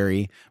powers,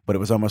 Carrie? But it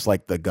was almost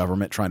like the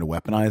government trying to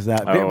weaponize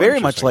that. Oh, Very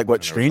much interesting. like what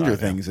I never Stranger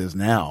thought, yeah. Things is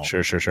now.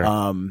 Sure.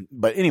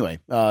 But anyway,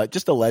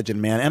 just a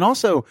legend, man. And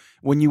also,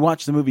 when you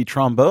watch the movie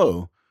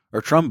Trumbo,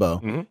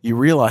 Mm-hmm. you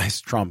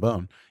realize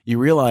Trombone. You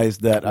realize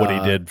that What he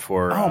did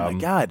for oh my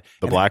god,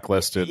 the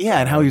blacklisted. yeah,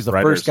 and how he's the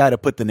writers. first guy to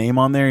put the name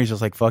on there. He's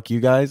just like, "Fuck you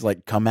guys,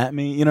 come at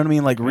me." You know what I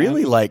mean?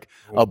 Really,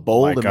 a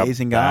bold, Like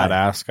amazing a guy.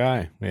 badass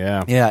guy.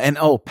 Yeah. Yeah, and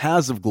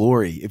Paths of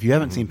Glory. If you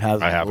haven't seen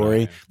Paths I of haven't,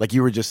 Glory, yeah. like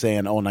you were just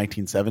saying,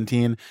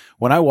 1917.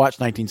 When I watched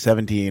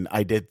 1917,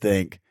 I did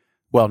think,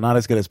 well, not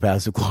as good as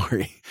Paths of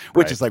Glory,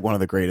 which Right. is one of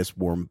the greatest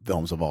war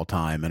films of all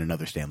time, and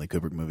another Stanley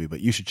Kubrick movie.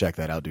 But you should check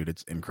that out, dude.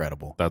 It's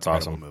incredible. That's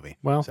Incredible awesome. movie.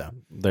 Well, So,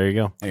 there you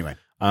go. anyway,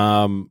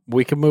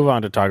 We can move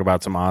on to talk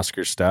about some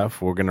Oscar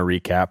stuff. We're going to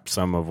recap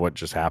some of what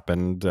just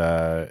happened,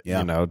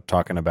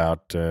 talking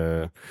about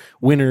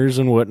winners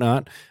and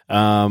whatnot.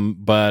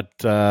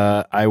 But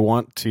I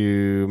want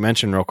to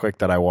mention real quick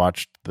that I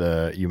watched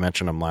you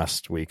mentioned them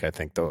last week, I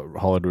think,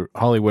 the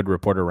Hollywood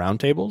Reporter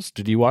Roundtables.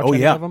 Did you watch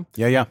any of them?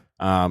 Yeah.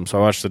 So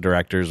I watched the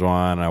director's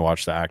one. I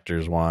watched the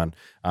actor's one.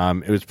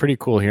 It was pretty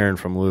cool hearing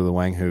from Lulu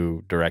Wang,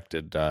 who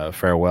directed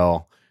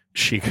Farewell.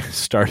 She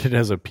started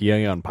as a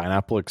PA on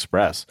Pineapple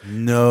Express.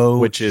 No,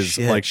 Which is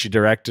shit. she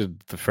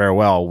directed The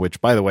Farewell, which,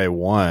 by the way,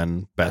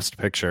 won Best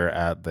Picture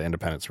at the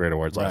Independent Spirit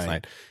Awards last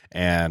Right. night.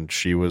 And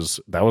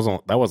that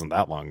wasn't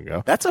that long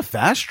ago. That's a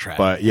fast track.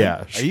 But, man.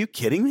 yeah. Are you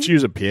kidding me? She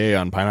was a PA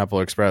on Pineapple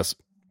Express.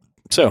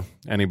 So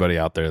anybody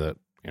out there that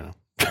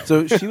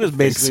So she was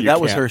basically, you that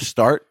was can't. her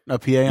start, a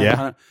PA.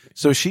 Yeah.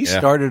 So she Yeah.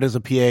 started as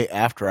a PA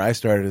after I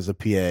started as a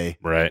PA.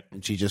 right,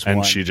 And she just and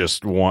won. she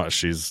just wants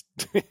she's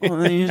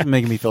Well, you're just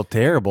making me feel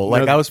terrible.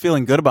 I was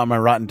feeling good about my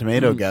Rotten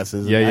Tomato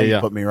guesses. Yeah, and now yeah, you yeah.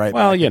 put me right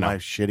Well, back you in know. my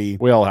shitty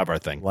we all have our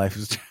thing. life.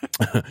 Is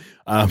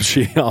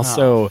She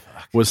also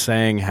was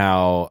saying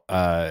how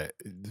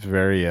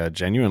very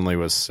genuinely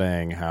was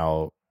saying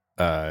how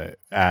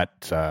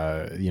at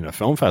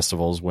film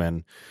festivals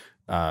when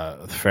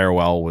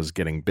Farewell was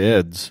getting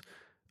bids,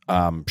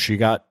 she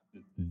got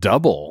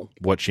double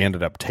what she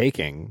ended up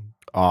taking.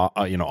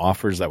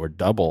 Offers that were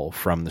double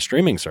from the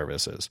streaming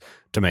services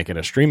to make it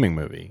a streaming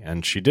movie,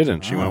 and she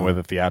didn't. She went with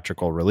a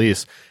theatrical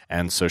release,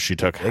 and so she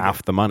took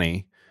half the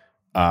money.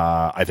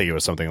 I think it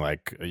was something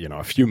like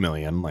a few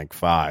million, like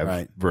 5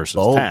 Right. versus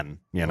Bold. 10,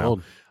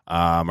 Bold.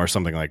 or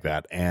something like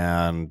that.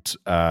 And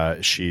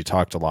she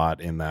talked a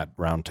lot in that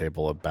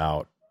roundtable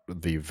about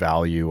the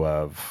value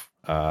of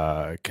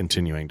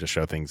continuing to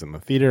show things in the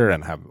theater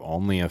and have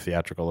only a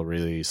theatrical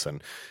release,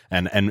 and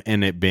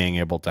it being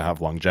able to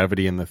have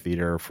longevity in the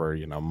theater for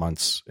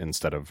months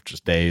instead of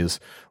just days,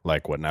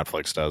 like what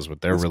Netflix does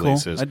with their That's cool.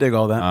 releases. I dig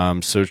all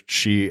that. So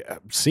she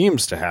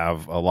seems to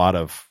have a lot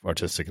of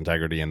artistic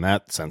integrity in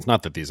that sense.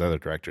 Not that these other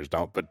directors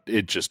don't, but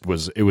it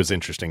was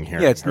interesting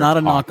hearing. Yeah, it's her not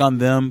a talk. knock on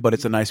them, but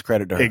it's a nice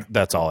credit to her.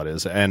 That's all it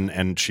is.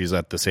 And she's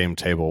at the same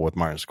table with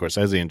Martin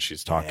Scorsese, and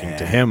she's talking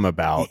to him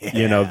about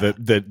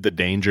the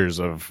dangers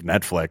of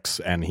Netflix,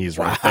 and he's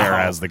right there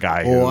as the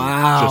guy who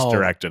just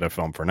directed a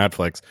film for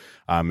Netflix.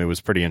 It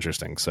was pretty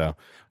interesting. So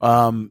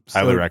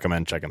highly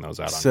recommend checking those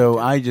out. So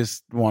I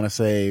just want to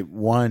say,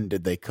 one,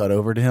 did they cut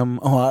over to him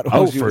a lot?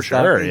 Oh, As you for were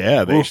sure. talking?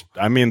 Yeah.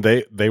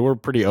 Oof. They were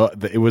pretty,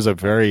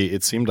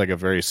 it seemed like a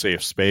very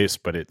safe space,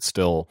 but it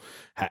still,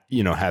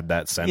 had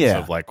that sense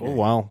of like, oh,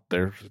 well,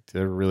 they're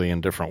really in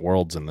different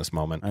worlds in this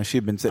moment.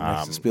 She'd been sitting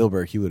next to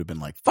Spielberg. He would have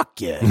been like,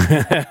 fuck yeah.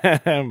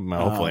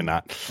 Hopefully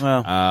not.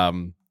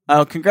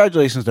 Well,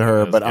 congratulations to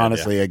her. was But good,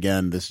 honestly,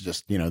 again, this is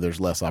just, there's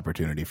less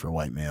opportunity for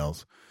white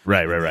males.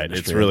 Right. industry,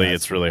 It's and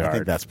really I hard.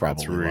 think that's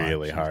probably why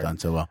really she's hard. done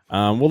so well.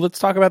 Well, let's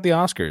talk about the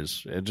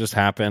Oscars. It just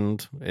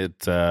happened.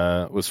 It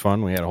was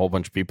fun. We had a whole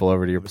bunch of people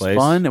over to your place.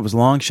 Fun. It was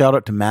long. Shout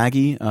out to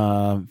Maggie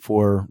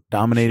for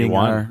dominating She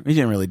won. our. We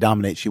didn't really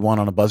dominate. She won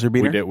on a buzzer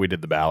beater. We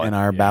did the ballot in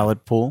our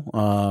ballot pool.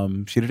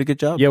 She did a good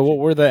job. Yeah. What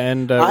were the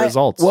end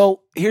results?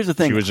 Well, here's the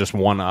thing. She was just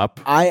one up.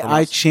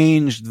 I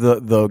changed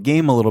the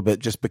game a little bit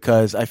just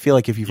because I feel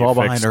like if you fall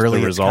behind fixed early,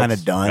 the it's results? kind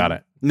of done. Got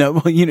it. No,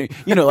 well, you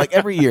know, like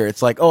every year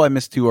it's like, oh, I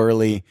missed too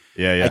early.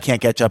 Yeah. I can't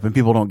catch up, and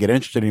people don't get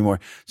interested anymore.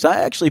 So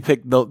I actually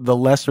picked the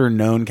lesser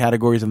known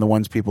categories and the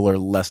ones people are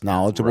less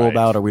knowledgeable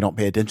about or we don't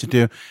pay attention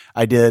to.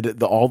 I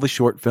did all the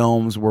short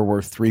films were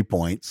worth 3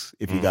 points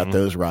if you got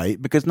those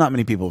right, because not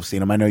many people have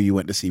seen them. I know you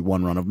went to see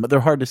one run of them, but they're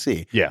hard to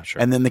see. Yeah,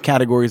 sure. And then the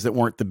categories that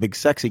weren't the big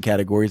sexy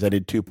categories, I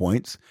did 2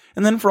 points.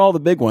 And then for all the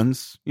big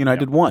ones, I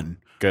did 1.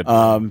 Good.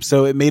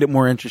 So it made it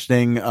more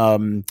interesting.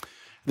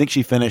 I think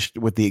she finished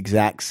with the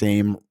exact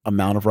same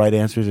amount of right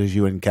answers as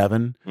you and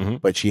Kevin,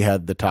 but she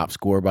had the top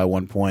score by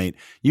 1 point.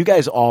 You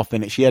guys all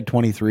finished. She had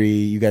 23.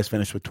 You guys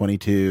finished with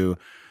 22.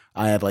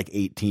 I had like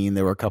 18.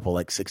 There were a couple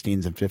like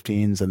 16s and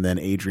 15s, and then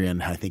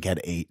Adrian, I think,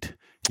 had 8.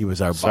 He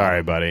was our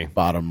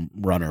bottom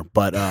runner,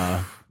 but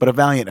a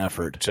valiant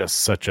effort. Just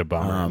such a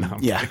bummer.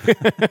 Yeah.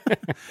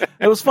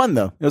 It was fun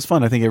though. It was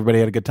fun. I think everybody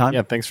had a good time.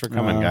 Yeah. Thanks for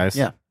coming, guys.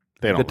 Yeah.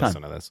 They don't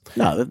listen to this.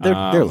 No,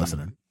 they're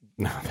listening.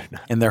 No, they're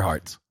not. In their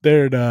hearts.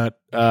 They're not.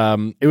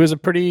 It was a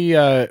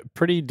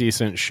pretty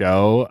decent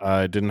show.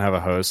 Didn't have a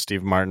host.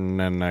 Steve Martin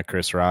and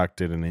Chris Rock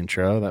did an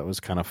intro. That was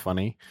kind of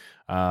funny.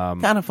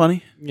 Kind of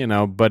funny.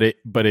 But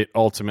it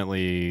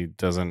ultimately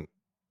doesn't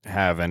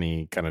have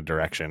any kind of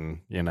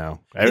direction. It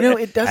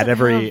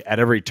doesn't at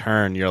every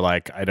turn. You're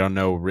like, I don't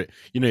know.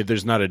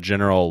 There's not a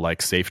general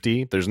like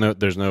safety. There's no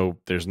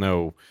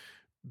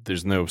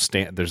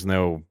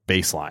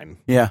baseline.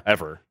 Yeah.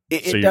 Ever.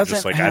 So you're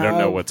just like, I don't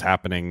know what's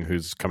happening,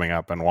 who's coming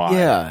up, and why.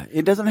 Yeah,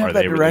 it doesn't have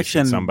that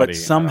direction, but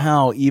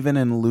somehow, even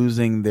in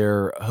losing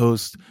their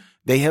host,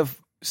 they have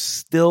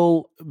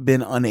still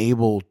been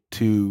unable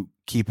to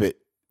keep it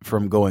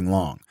from going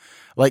long.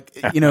 Like,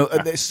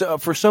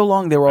 for so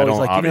long, they were always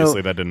like,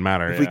 obviously that didn't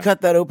matter. If we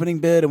cut that opening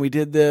bit and we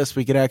did this,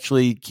 we could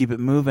actually keep it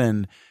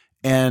moving.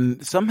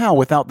 And somehow,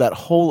 without that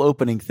whole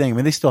opening thing, I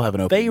mean, they still have an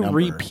opening number.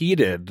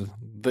 Repeated.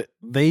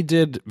 They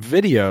did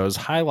videos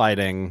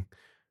highlighting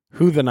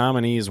who the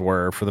nominees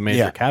were for the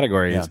major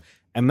categories. Yeah.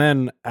 And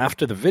then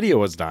after the video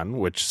was done,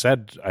 which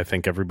said, I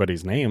think,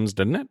 everybody's names,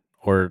 didn't it?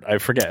 Or I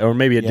forget. Or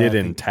maybe it did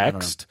in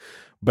text,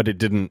 but it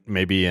didn't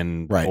maybe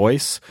in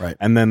voice. Right.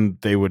 And then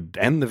they would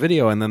end the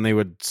video and then they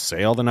would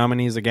say all the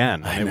nominees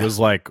again. And it was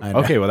like,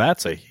 okay, well,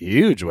 that's a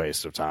huge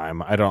waste of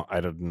time.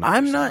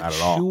 I'm not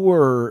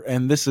sure.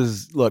 And this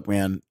is, look,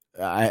 man,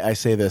 I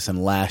say this,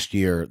 and last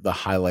year, the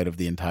highlight of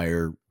the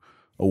entire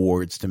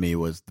awards to me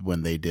was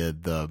when they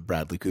did the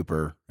Bradley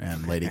Cooper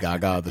and Lady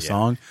Gaga, the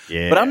song.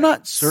 Yeah. But I'm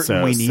not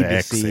certain we need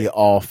to see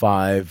all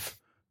 5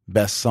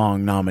 best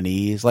song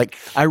nominees. Like,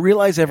 I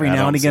realize every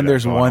now and again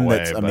there's one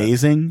that's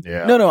amazing.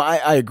 Yeah. No,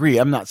 I agree.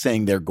 I'm not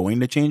saying they're going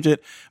to change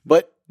it,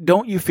 but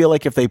don't you feel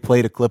like if they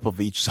played a clip of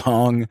each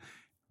song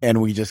and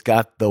we just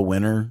got the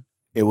winner,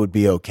 it would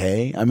be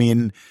okay? I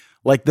mean,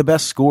 like the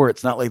best score,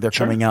 it's not like they're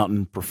coming out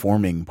and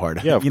performing part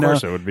of it. Yeah, of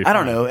course it would be. I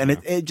don't know. And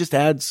it just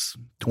adds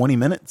 20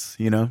 minutes,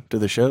 to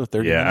the show,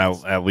 30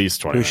 minutes. Yeah, at least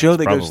 20 minutes. To a show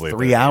that goes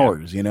 3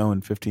 hours,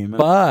 and 15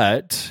 minutes.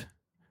 But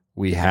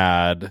we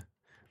had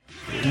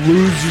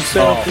Lose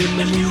Yourself in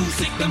the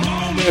Music the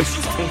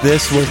Moment.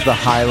 This was the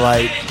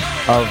highlight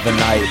of the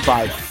night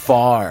by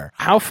far.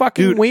 How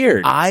fucking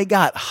weird. I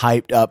got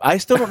hyped up. I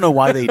still don't know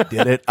why they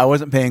did it. I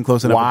wasn't paying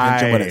close enough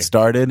attention when it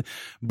started,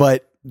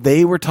 but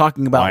they were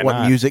talking about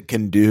what music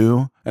can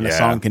do and a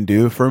song can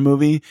do for a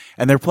movie,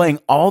 and they're playing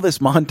all this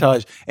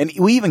montage. And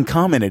we even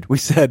commented. We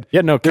said,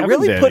 they're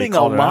really putting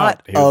a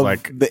lot of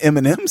the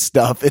Eminem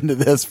stuff into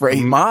this for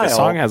 8 Mile. The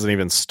song hasn't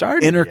even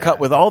started intercut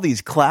with all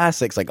these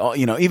classics, like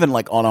even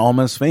like on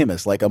Almost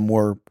Famous, like a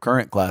more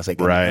current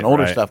classic and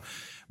older stuff.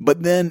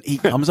 But then he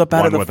comes up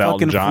out of the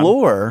fucking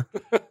floor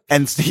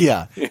and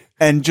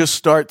just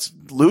starts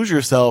Lose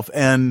Yourself,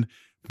 and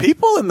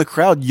people in the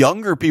crowd,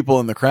 younger people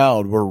in the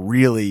crowd, were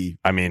really,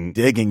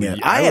 digging it.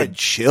 I had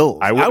chills.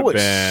 I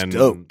was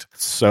stoked.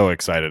 So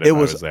excited. It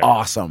was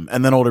awesome.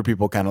 And then older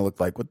people kind of looked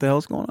like, what the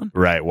hell's going on?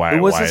 Right. Why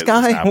was this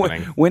guy?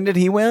 When did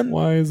he win?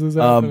 Why is this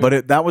happening?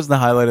 But that was the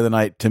highlight of the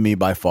night to me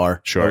by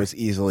far. Sure. It was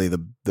easily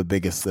the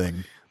biggest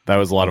thing. That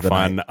was a lot of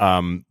fun.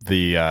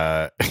 The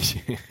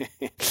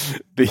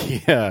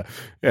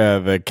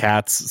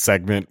Cats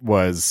segment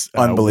was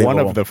unbelievable.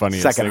 One of the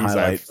funniest things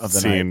I've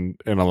seen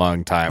in a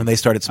long time. When they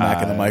started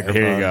smacking the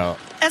microphone. Here you go.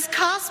 As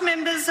cast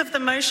members of the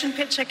motion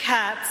picture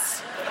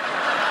Cats,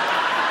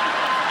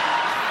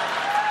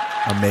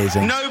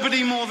 amazing.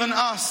 Nobody more than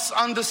us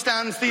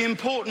understands the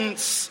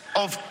importance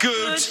of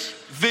good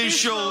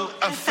visual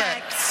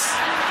effects.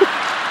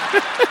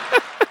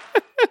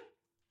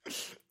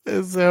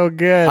 It's so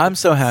good. I'm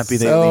so happy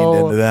they leaned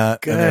into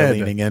that. Good. And they're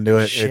leaning into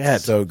it. Shit.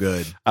 It's so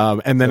good.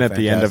 And then at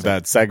the end of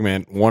that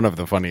segment, one of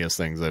the funniest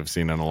things I've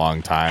seen in a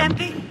long time.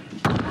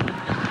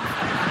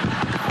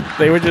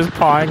 They were just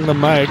pawing the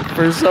mic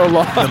for so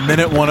long. The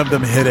minute one of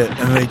them hit it,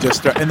 and they just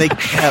started, and they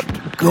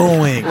kept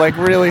going like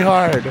really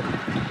hard.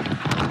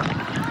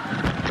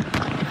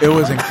 It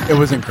was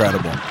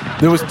incredible.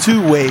 There was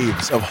 2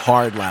 waves of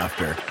hard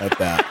laughter at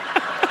that.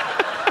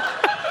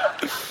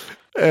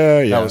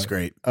 That was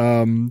great.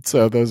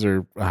 So those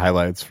are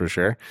highlights for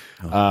sure.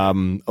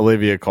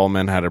 Olivia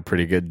Colman had a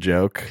pretty good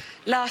joke.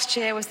 Last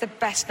year was the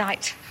best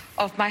night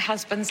of my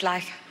husband's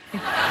life.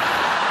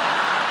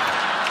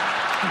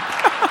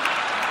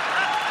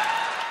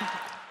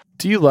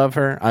 Do you love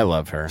her? I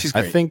love her. She's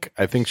great.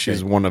 I think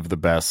she's one of the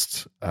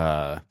best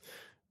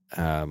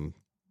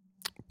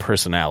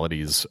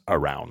personalities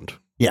around.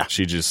 Yeah,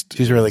 she's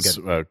really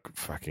good.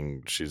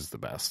 She's the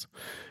best.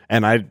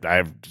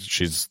 And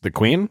she's the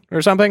queen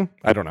or something.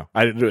 I don't know.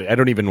 I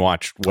don't even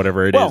watch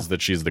whatever it is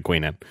that she's the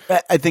queen in.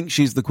 I think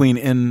she's the queen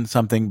in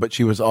something, but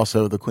she was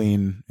also the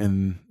queen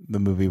in the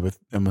movie with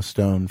Emma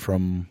Stone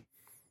from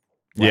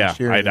last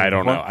year. I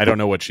don't know. I don't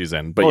know what she's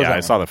in, but I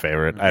saw The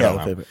Favorite. I don't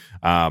know. Favorite.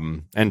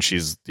 And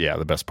she's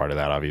the best part of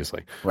that,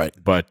 obviously. Right.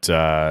 But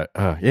I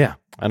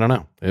don't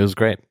know. It was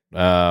great.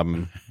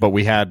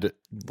 But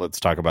let's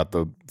talk about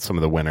some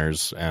of the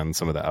winners and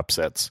some of the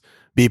upsets.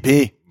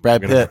 BP,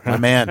 Brad Pitt, my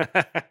man,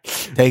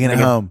 taking it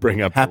home.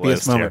 Bring up happiest the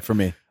list moment here. for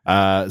me.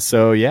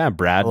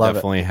 Brad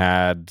definitely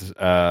had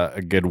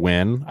a good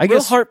win. I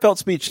guess heartfelt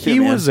speech too. He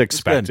man. was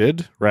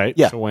expected, right?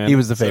 Yeah, to win. he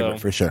was the favorite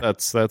for sure.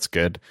 That's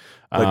good.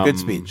 But good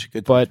speech.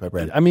 Good speech by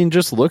Brad. I mean,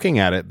 just looking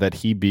at it, that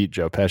he beat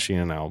Joe Pesci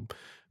and Al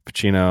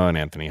Pacino and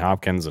Anthony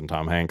Hopkins and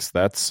Tom Hanks.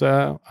 That's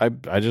I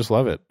just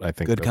love it. I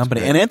think good that's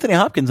company. great. And Anthony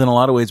Hopkins, in a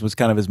lot of ways, was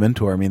kind of his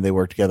mentor. I mean, they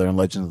worked together in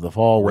Legends of the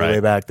Fall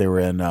way back. They were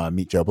in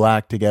Meet Joe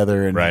Black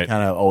together, and he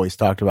kind of always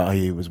talked about how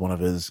he was one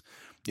of his,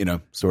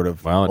 sort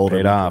of. Well, it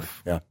paid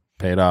off. Yeah,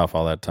 paid off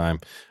all that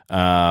time.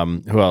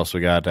 Who else?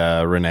 We got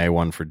Renee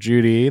won for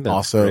Judy. That's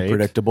also great.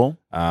 predictable.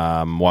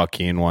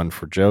 Joaquin won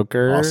for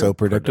Joker. Also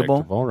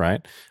predictable,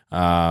 right?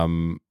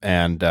 And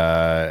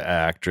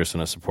actress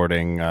in a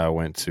supporting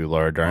went to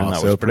Laura Dern.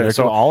 Also that was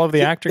predictable. So all of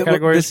the actor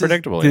categories is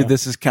predictable. Dude,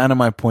 this is kind of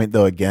my point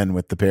though. Again,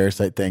 with the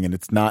Parasite thing, and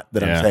it's not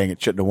that I'm saying it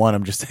shouldn't have won.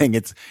 I'm just saying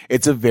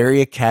it's a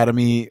very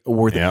Academy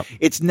Award. Yep.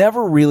 It's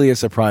never really a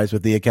surprise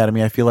with the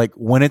Academy. I feel like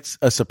when it's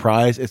a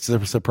surprise, it's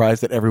a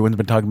surprise that everyone's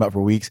been talking about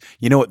for weeks.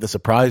 You know what the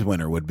surprise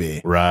winner would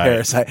be? Right.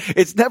 Parasite.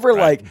 It's never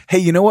like, hey,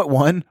 you know what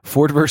won?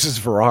 Ford versus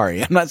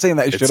Ferrari. I'm not saying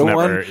that should have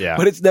won,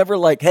 but it's never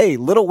like, hey,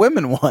 Little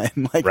Women won.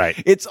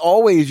 It's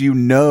always,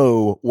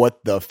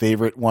 what the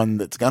favorite one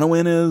that's going to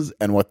win is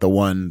and what the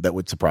one that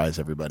would surprise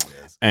everybody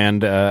is.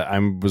 And I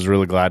was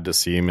really glad to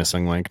see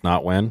Missing Link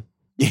not win.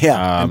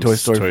 Yeah, and Toy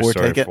Story 4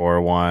 take it.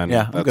 4 won.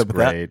 Yeah, I'm that's good with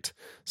great. That.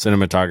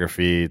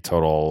 Cinematography,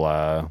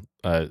 total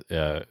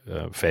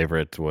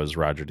favorite was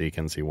Roger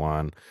Deakins. He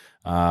won.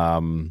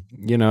 And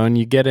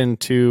you get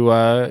into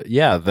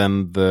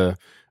then the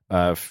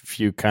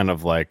few kind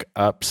of like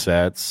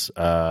upsets.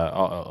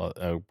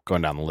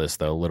 Going down the list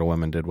though, Little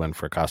Women did win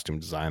for costume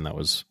design. That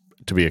was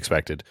to be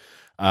expected.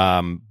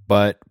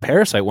 But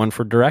Parasite won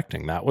for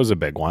directing. That was a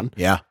big one.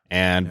 Yeah.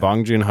 And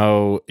Bong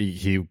Joon-ho,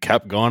 he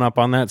kept going up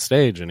on that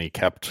stage and he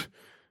kept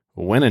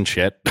winning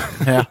shit.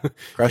 Yeah.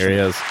 Here he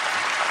is.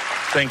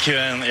 Thank you.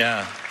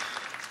 And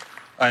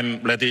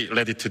I'm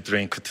ready to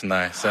drink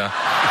tonight. So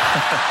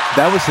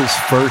that was his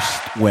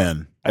first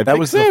win. That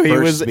was the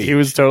first speech. He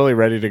was totally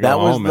ready to go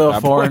home. That was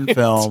the foreign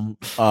film,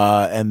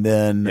 and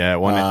then it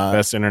won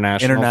best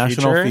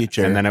international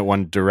feature, and then it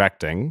won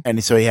directing,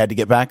 and so he had to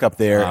get back up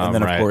there, and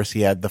then of course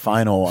he had the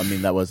final. I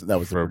mean, that was the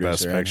for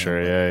producer, best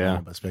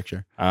picture, best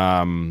picture.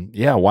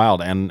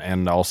 Wild,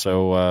 and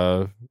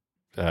also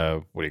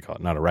what do you call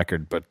it? Not a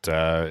record, but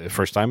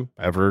first time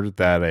ever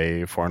that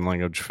a foreign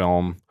language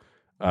film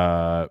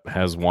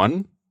has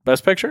won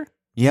best picture.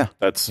 Yeah,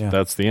 that's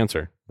the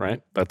answer.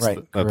 Right. That's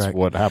correct.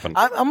 what happened.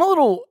 I'm a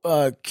little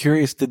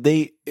curious.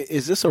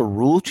 Is this a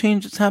rule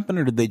change that's happened,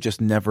 or did they just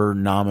never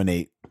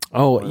nominate?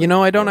 Oh,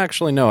 I don't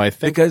actually know. I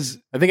think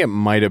it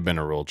might have been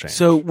a rule change.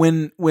 So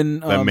when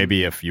that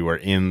maybe if you were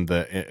in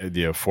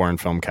the foreign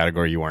film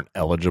category, you weren't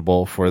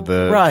eligible for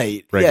the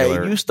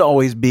regular. It used to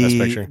always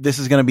be this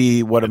is going to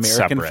be what it's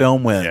American separate.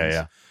 Film wins.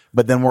 Yeah.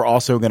 But then we're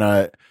also going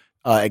to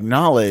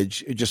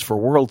acknowledge just for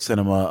world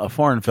cinema a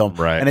foreign film,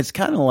 right? And it's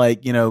kind of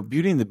like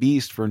Beauty and the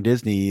Beast from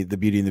Disney, the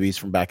Beauty and the Beast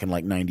from back in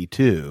like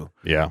 92,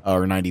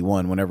 or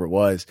 91, whenever it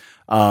was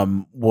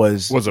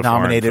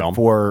nominated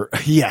for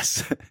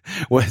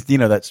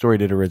that story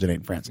did originate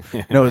in France.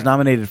 It was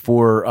nominated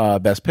for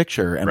Best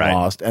Picture and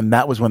lost, and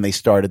that was when they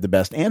started the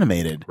Best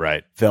Animated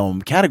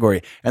film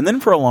category. And then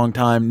for a long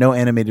time, no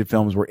animated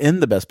films were in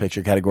the Best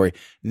Picture category.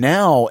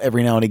 Now,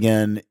 every now and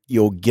again,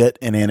 you'll get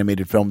an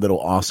animated film that'll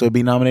also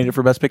be nominated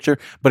for Best Picture,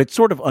 but it's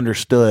sort of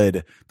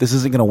understood this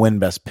isn't going to win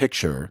Best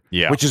Picture,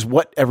 which is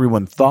what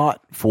everyone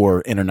thought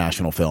for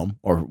international film,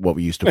 or what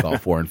we used to call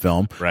foreign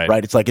film.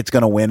 Right? It's like it's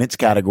going to win its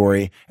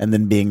category, and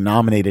then being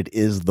nominated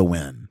is the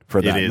win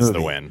for that movie. It is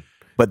the win.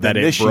 But then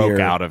that this it broke year,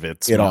 out of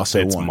its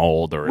won.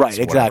 mold or right,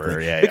 exactly.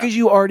 Because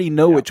you already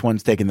know which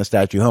one's taking the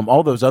statue home.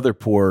 All those other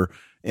poor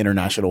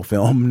international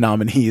film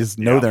nominees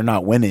know they're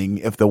not winning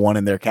if the one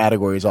in their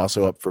category is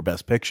also up for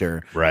Best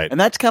Picture. Right. And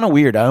that's kind of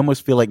weird. I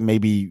almost feel like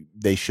maybe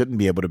they shouldn't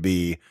be able to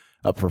be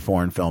up for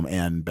foreign film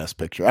and Best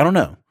Picture. I don't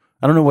know.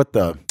 I don't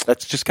know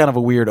that's just kind of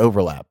a weird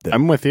overlap.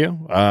 I'm with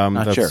you.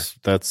 Not sure.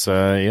 That's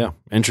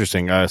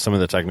interesting. Some of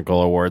the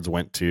technical awards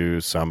went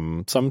to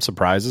some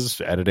surprises.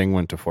 Editing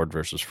went to Ford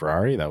versus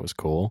Ferrari. That was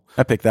cool.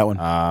 I picked that one.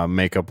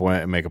 Makeup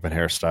and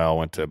hairstyle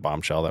went to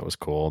Bombshell. That was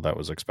cool. That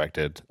was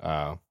expected.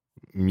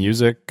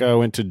 Music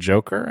went to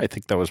Joker. I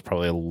think that was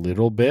probably a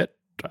little bit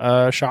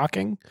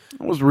shocking.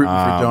 I was rooting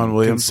for John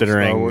Williams,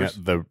 considering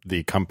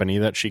the company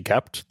that she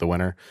kept, the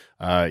winner.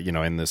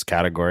 In this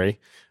category.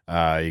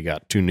 You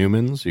got two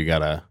Newmans. You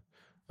got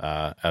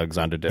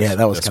Alexander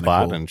that was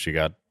Desplat, cool. and she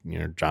got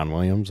John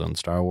Williams on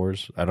Star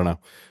Wars. I don't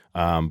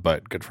know,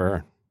 but good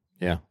for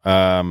her.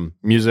 Yeah.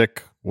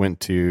 Music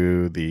went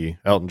to the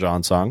Elton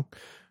John song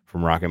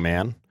from Rocket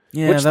Man.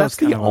 Yeah, which that's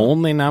the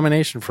only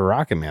nomination for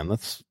Rocket Man.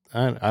 That's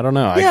I don't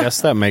know. I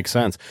guess that makes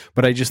sense.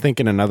 But I just think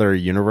in another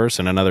universe,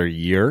 in another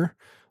year,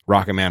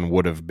 Rocket Man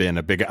would have been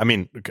a big. I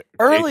mean,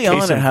 early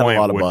on, it had a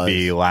lot of buzz.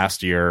 Be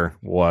last year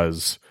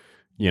was.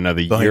 The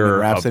Bohemian year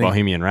Rhapsody. of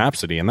Bohemian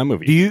Rhapsody, and that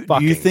movie. Do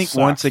you think sucks.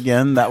 once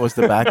again that was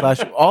the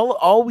backlash?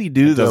 all we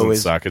do though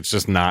is suck. It's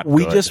just not.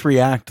 We good. just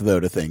react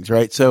though to things,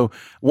 right? So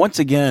once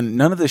again,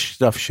 none of this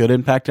stuff should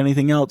impact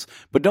anything else.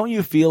 But don't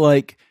you feel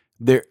like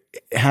they're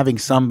having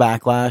some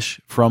backlash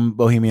from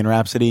Bohemian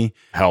Rhapsody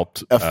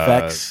helped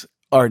affects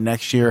our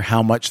next year?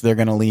 How much they're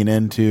going to lean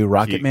into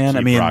Rocket Man?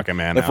 I mean, Rocket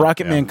Man if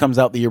Rocket Man comes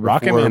out the year before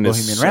Rocket Man Bohemian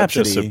is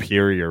Rhapsody, such a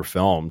superior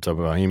film to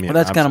Bohemian.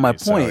 Well, that's kind of my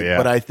Rhapsody, point. So, yeah.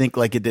 But I think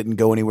like it didn't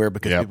go anywhere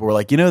because people were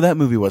like, that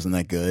movie wasn't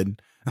that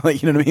good.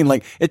 Like, you know what I mean?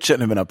 Like, it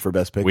shouldn't have been up for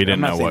Best Picture. We didn't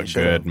know what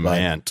good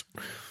meant.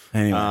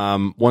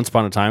 Anyway. Once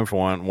Upon a Time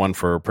for one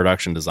for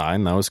production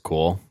design. That was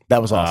cool.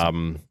 That was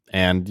awesome.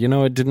 And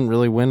it didn't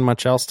really win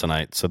much else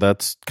tonight. So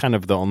that's kind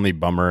of the only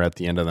bummer at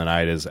the end of the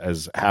night. Is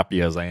as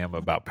happy as I am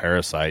about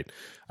Parasite,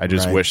 I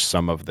just wish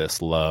some of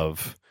this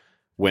love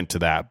went to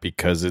that,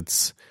 because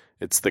it's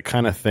the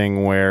kind of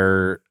thing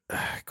where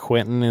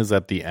Quentin is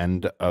at the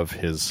end of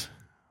his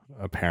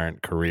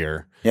apparent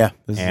career. Yeah.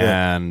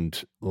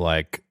 And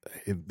like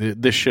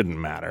this shouldn't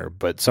matter,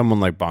 but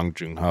someone like Bong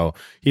Joon-ho,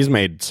 he's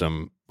made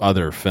some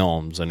other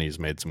films and he's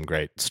made some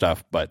great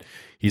stuff, but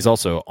he's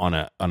also on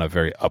a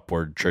very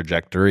upward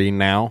trajectory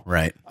now.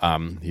 Right.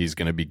 He's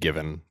going to be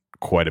given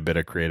quite a bit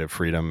of creative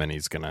freedom, and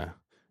he's going to,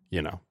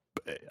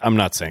 I'm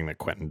not saying that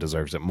Quentin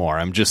deserves it more.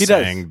 I'm just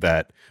saying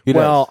that.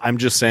 I'm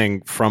just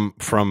saying from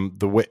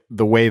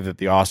the way that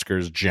the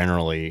Oscars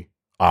generally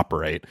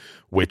operate,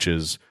 which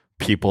is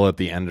people at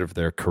the end of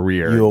their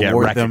career you get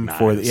award recognized. them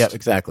for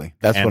exactly.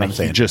 That's what I'm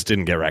saying. He just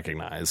didn't get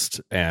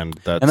recognized, and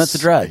that's a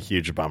drag,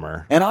 huge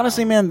bummer. And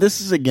honestly, man, this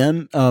is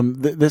again,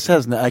 this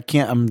has.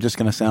 I'm just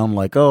going to sound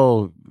like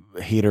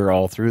hater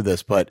all through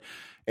this, but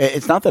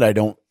it's not that I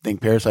don't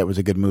think Parasite was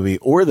a good movie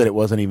or that it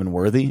wasn't even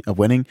worthy of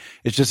winning.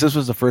 It's just this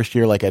was the first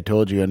year, like I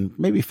told you, and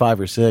maybe 5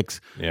 or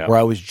 6, where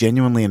I was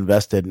genuinely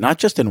invested, not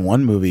just in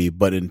one movie,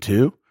 but in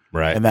 2.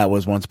 Right. And that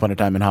was Once Upon a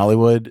Time in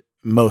Hollywood.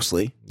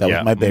 Mostly. That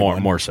was my big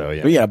one. More so,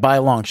 yeah. But yeah, by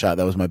a long shot,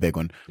 that was my big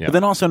one. Yeah. But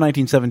then also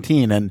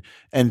 1917,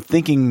 and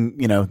thinking,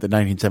 that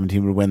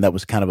 1917 would win, that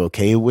was kind of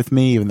okay with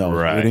me, even though I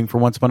was rooting for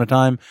Once Upon a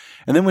Time.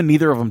 And then when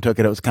neither of them took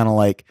it, it was kind of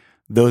like,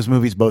 those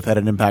movies both had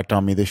an impact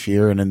on me this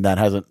year, and then that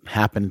hasn't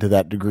happened to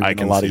that degree in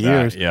a lot of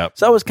years. Yep.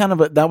 So that was kind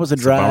of that was a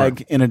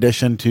drag in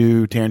addition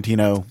to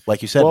Tarantino,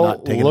 like you said,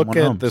 not taking look one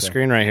at home, the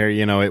screen right here.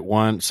 It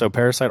won. So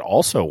Parasite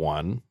also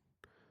won.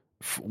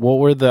 What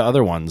were the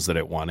other ones that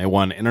it won? It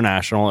won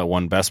international, it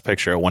won Best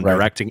Picture, it won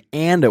directing,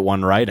 and it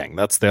won writing.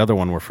 That's the other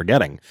one we're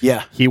forgetting.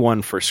 Yeah. He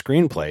won for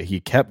screenplay. He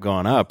kept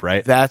going up,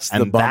 right? That's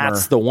the bummer.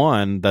 That's the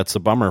one that's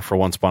a bummer for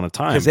Once Upon a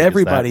Time. Because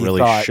everybody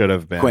really thought should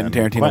have been Quentin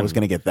Tarantino was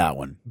going to get that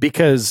one.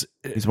 Because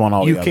he's won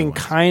all the you other can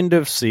ones. kind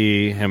of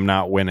see him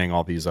not winning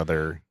all these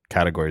other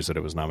categories that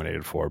it was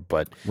nominated for,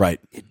 but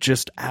it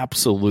just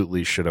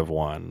absolutely should have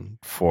won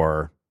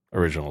for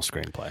original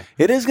screenplay.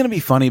 It is going to be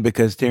funny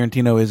because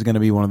Tarantino is going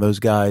to be one of those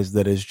guys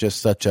that is just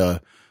such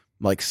a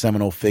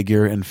seminal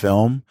figure in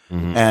film.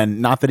 Mm-hmm.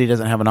 And not that he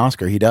doesn't have an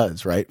Oscar, he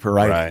does, right? For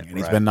writing. And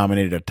he's been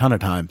nominated a ton of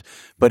times.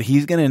 But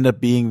he's going to end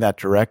up being that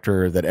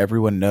director that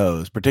everyone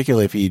knows,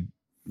 particularly if he,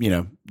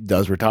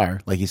 does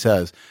retire, like he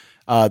says,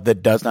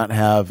 that does not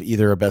have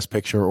either a Best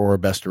Picture or a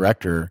Best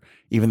Director,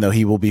 even though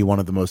he will be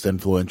one of the most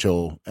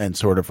influential and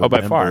sort of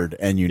remembered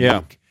and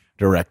unique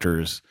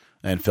directors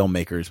and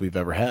filmmakers we've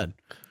ever had.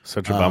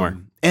 Such a bummer.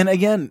 And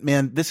again,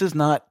 man, this is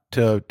not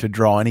to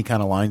draw any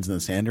kind of lines in the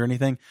sand or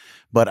anything,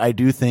 but I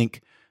do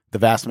think the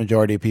vast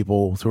majority of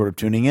people sort of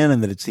tuning in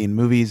and that had seen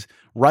movies,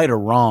 right or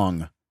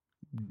wrong,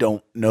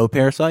 don't know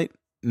Parasite,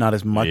 not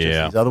as much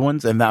as these other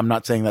ones. And I'm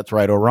not saying that's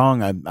right or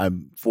wrong.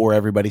 I'm for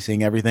everybody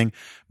seeing everything,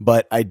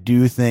 but I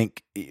do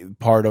think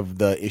part of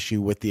the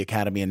issue with the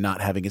Academy and not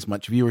having as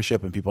much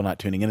viewership and people not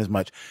tuning in as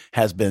much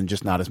has been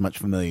just not as much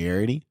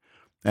familiarity.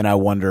 And I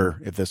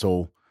wonder if this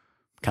will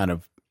kind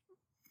of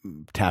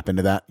tap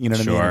into that, you know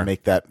what I mean, and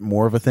make that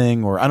more of a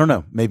thing, or I don't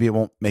know, maybe it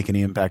won't make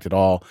any impact at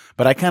all.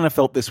 But I kind of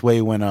felt this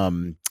way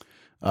when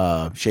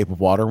Shape of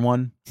Water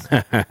won.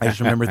 I just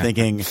remember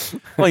thinking,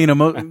 well,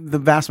 the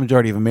vast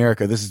majority of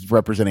America, this is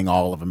representing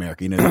all of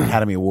America, the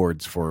Academy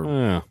Awards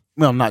for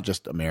well, not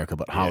just America,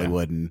 but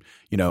Hollywood and,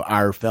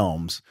 our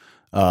films.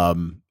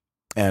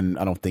 And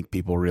I don't think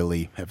people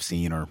really have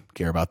seen or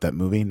care about that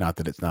movie. Not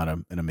that it's not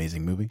an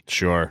amazing movie.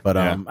 Sure. But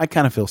I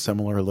kind of feel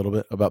similar a little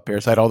bit about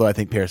Parasite, although I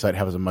think Parasite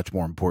has a much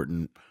more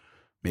important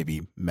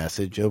maybe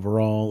message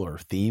overall or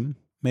theme,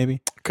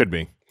 maybe. Could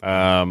be.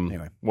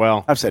 Anyway,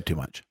 well, I've said too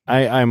much.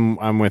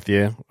 I'm with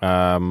you.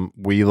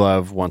 We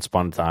love Once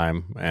Upon a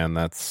Time, and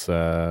that's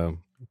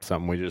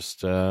something we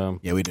just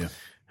we do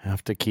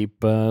have to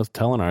keep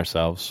telling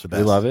ourselves.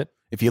 We love it.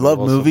 If you love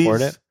we'll movies,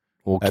 support it.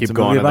 We'll that's keep a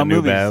going movie to the about new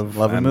movies. Bev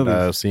Loving and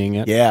movies. seeing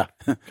it. Yeah,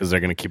 because they're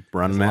going to keep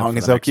running as that long for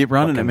as the they'll next keep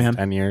running it, fucking man.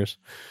 10 years.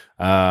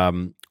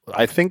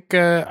 I think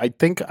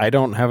I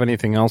don't have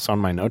anything else on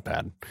my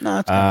notepad.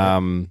 No,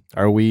 that's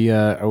are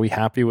we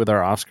happy with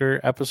our Oscar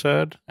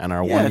episode and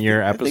our 1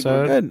 year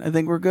episode? I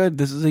think we're good.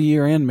 This is a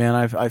year in, man.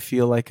 I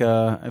feel like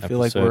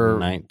we're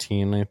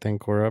 19. I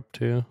think we're up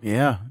to.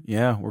 Yeah,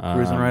 we're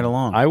cruising right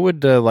along. I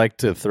would like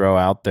to throw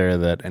out there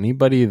that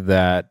anybody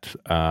that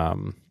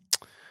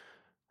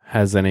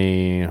has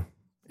any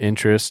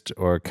interest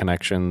or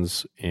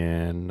connections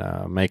in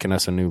making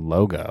us a new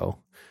logo.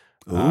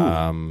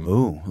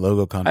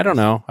 Logo contest. I don't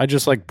know. I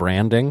just like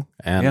branding,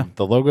 and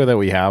the logo that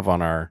we have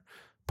on our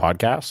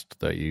podcast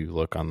that you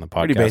look on the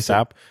podcast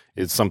app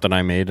is something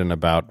I made in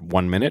about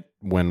 1 minute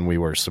when we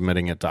were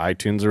submitting it to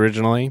iTunes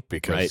originally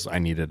because I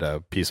needed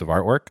a piece of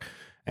artwork.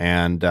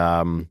 And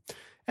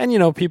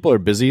people are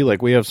busy.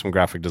 Like, we have some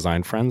graphic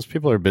design friends.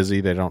 People are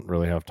busy. They don't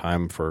really have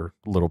time for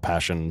little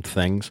passion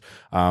things.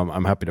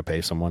 I'm happy to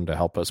pay someone to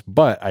help us.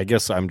 But I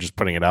guess I'm just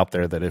putting it out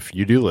there that if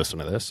you do listen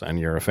to this and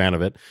you're a fan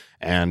of it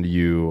and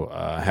you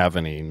have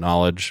any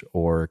knowledge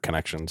or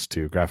connections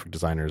to graphic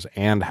designers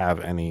and have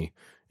any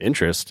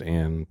interest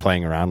in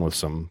playing around with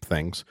some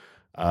things,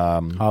 hit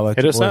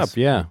us up.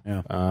 Yeah.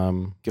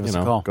 Give us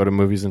a call. Go to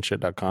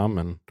moviesandshit.com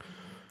and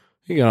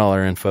you get all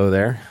our info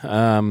there. Do you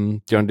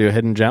want to do a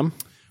hidden gem?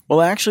 Well,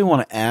 I actually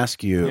want to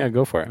ask you. Yeah,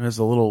 go for it. It's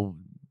a little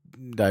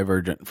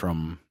divergent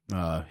from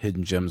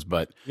hidden gems,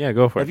 but yeah,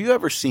 go for it. Have you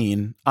ever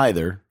seen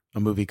either a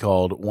movie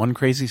called One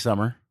Crazy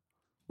Summer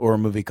or a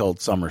movie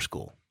called Summer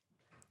School?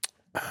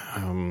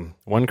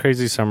 One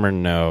Crazy Summer,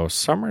 no.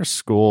 Summer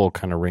School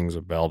kind of rings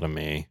a bell to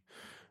me,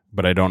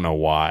 but I don't know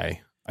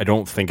why. I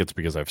don't think it's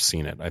because I've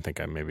seen it. I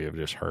think I maybe have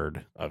just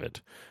heard of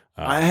it.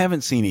 I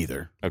haven't seen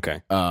either.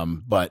 Okay.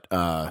 But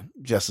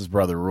Jess's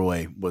brother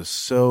Roy was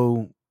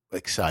so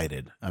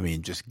excited. I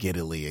mean, just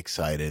giddily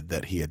excited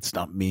that he had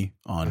stumped me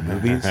on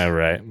movies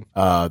right.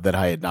 That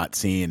I had not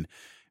seen.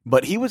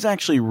 But he was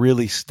actually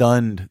really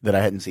stunned that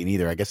I hadn't seen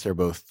either. I guess they're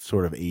both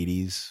sort of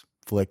 80s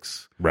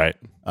flicks. Right.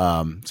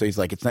 So he's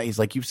like, he's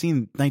like, you've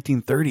seen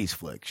 1930s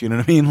flicks. You know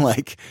what I mean?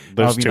 Like,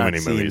 there's too many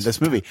movies. This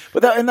movie.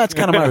 But that's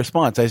kind of my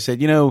response. I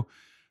said,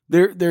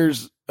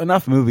 there's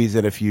enough movies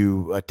that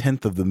a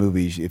tenth of the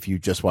movies, if you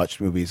just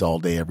watched movies all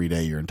day, every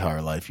day, your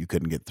entire life, you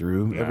couldn't get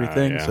through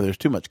everything. Yeah. So there's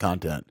too much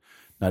content.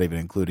 Not even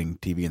including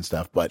TV and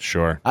stuff, but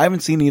sure. I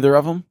haven't seen either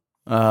of them.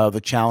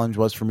 The challenge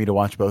was for me to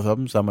watch both of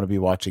them, so I'm going to be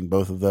watching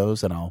both of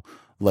those, and I'll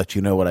let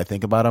you know what I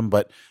think about them.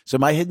 But so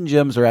my hidden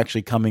gems are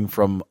actually coming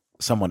from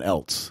someone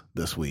else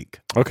this week.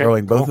 Okay,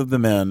 throwing both of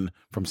them in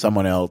from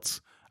someone else.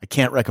 I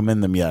can't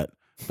recommend them yet,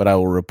 but I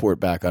will report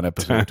back on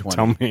episode 20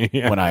 Tell me,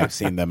 when I have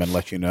seen them and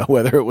let you know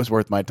whether it was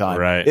worth my time.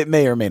 Right. It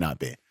may or may not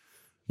be.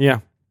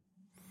 Yeah.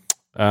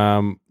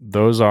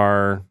 Those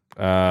are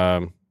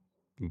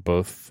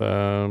both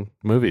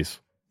movies.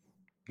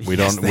 We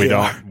don't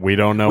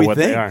know what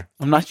they are.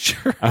 I'm not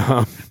sure.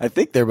 I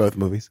think they're both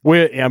movies.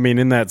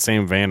 In that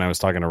same vein, I was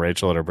talking to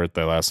Rachel at her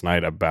birthday last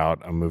night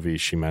about a movie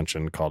she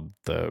mentioned called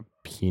The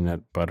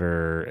Peanut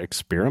Butter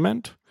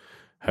Experiment.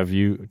 Have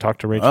you talked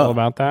to Rachel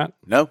about that?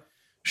 No.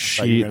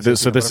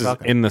 This is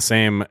in the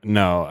same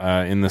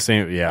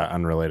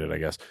unrelated, I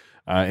guess.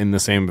 In the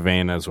same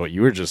vein as what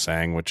you were just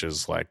saying, which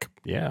is like,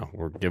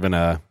 we're given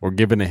a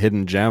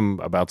hidden gem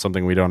about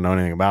something we don't know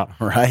anything about,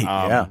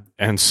 right?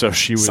 And so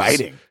she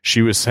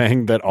was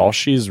saying that all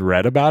she's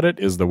read about it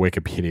is the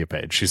Wikipedia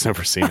page. She's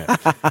never seen it,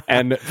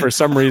 and for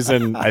some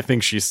reason, I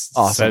think she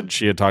said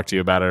she had talked to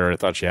you about it, or I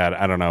thought she had.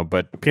 I don't know,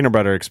 but Peanut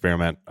Butter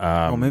Experiment.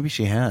 Well, maybe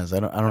she has. I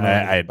don't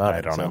know.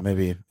 I don't know.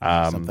 Maybe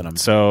something.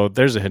 So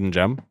there's a hidden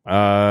gem.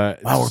 Wow,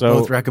 we're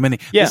both recommending.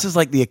 Yeah. This is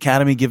like the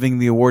Academy giving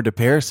the award to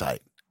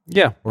Parasite.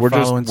 Yeah, we're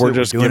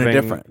just doing it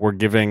different. We're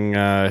giving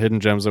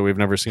hidden gems that we've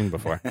never seen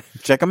before.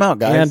 Check them out,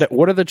 guys. And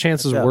what are the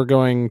chances we're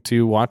going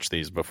to watch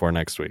these before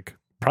next week?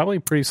 Probably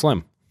pretty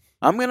slim.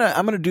 I'm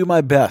gonna do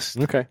my best.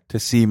 Okay. To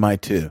see my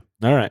 2.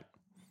 All right.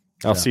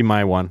 I'll see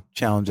my 1.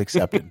 Challenge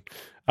accepted.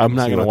 I'm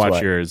not gonna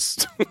watch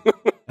yours. I'm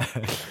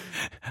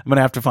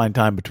gonna have to find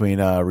time between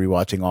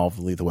rewatching all of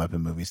the Lethal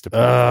Weapon movies to.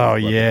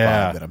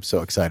 That I'm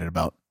so excited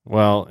about.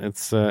 Well,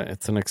 it's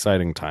an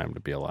exciting time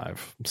to be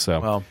alive. So.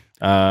 Well.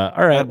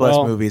 All right. God bless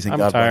movies and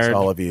God bless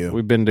all of you.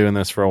 We've been doing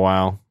this for a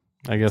while.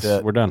 I guess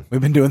we're done. We've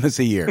been doing this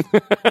a year.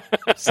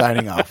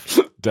 Signing off.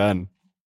 Done.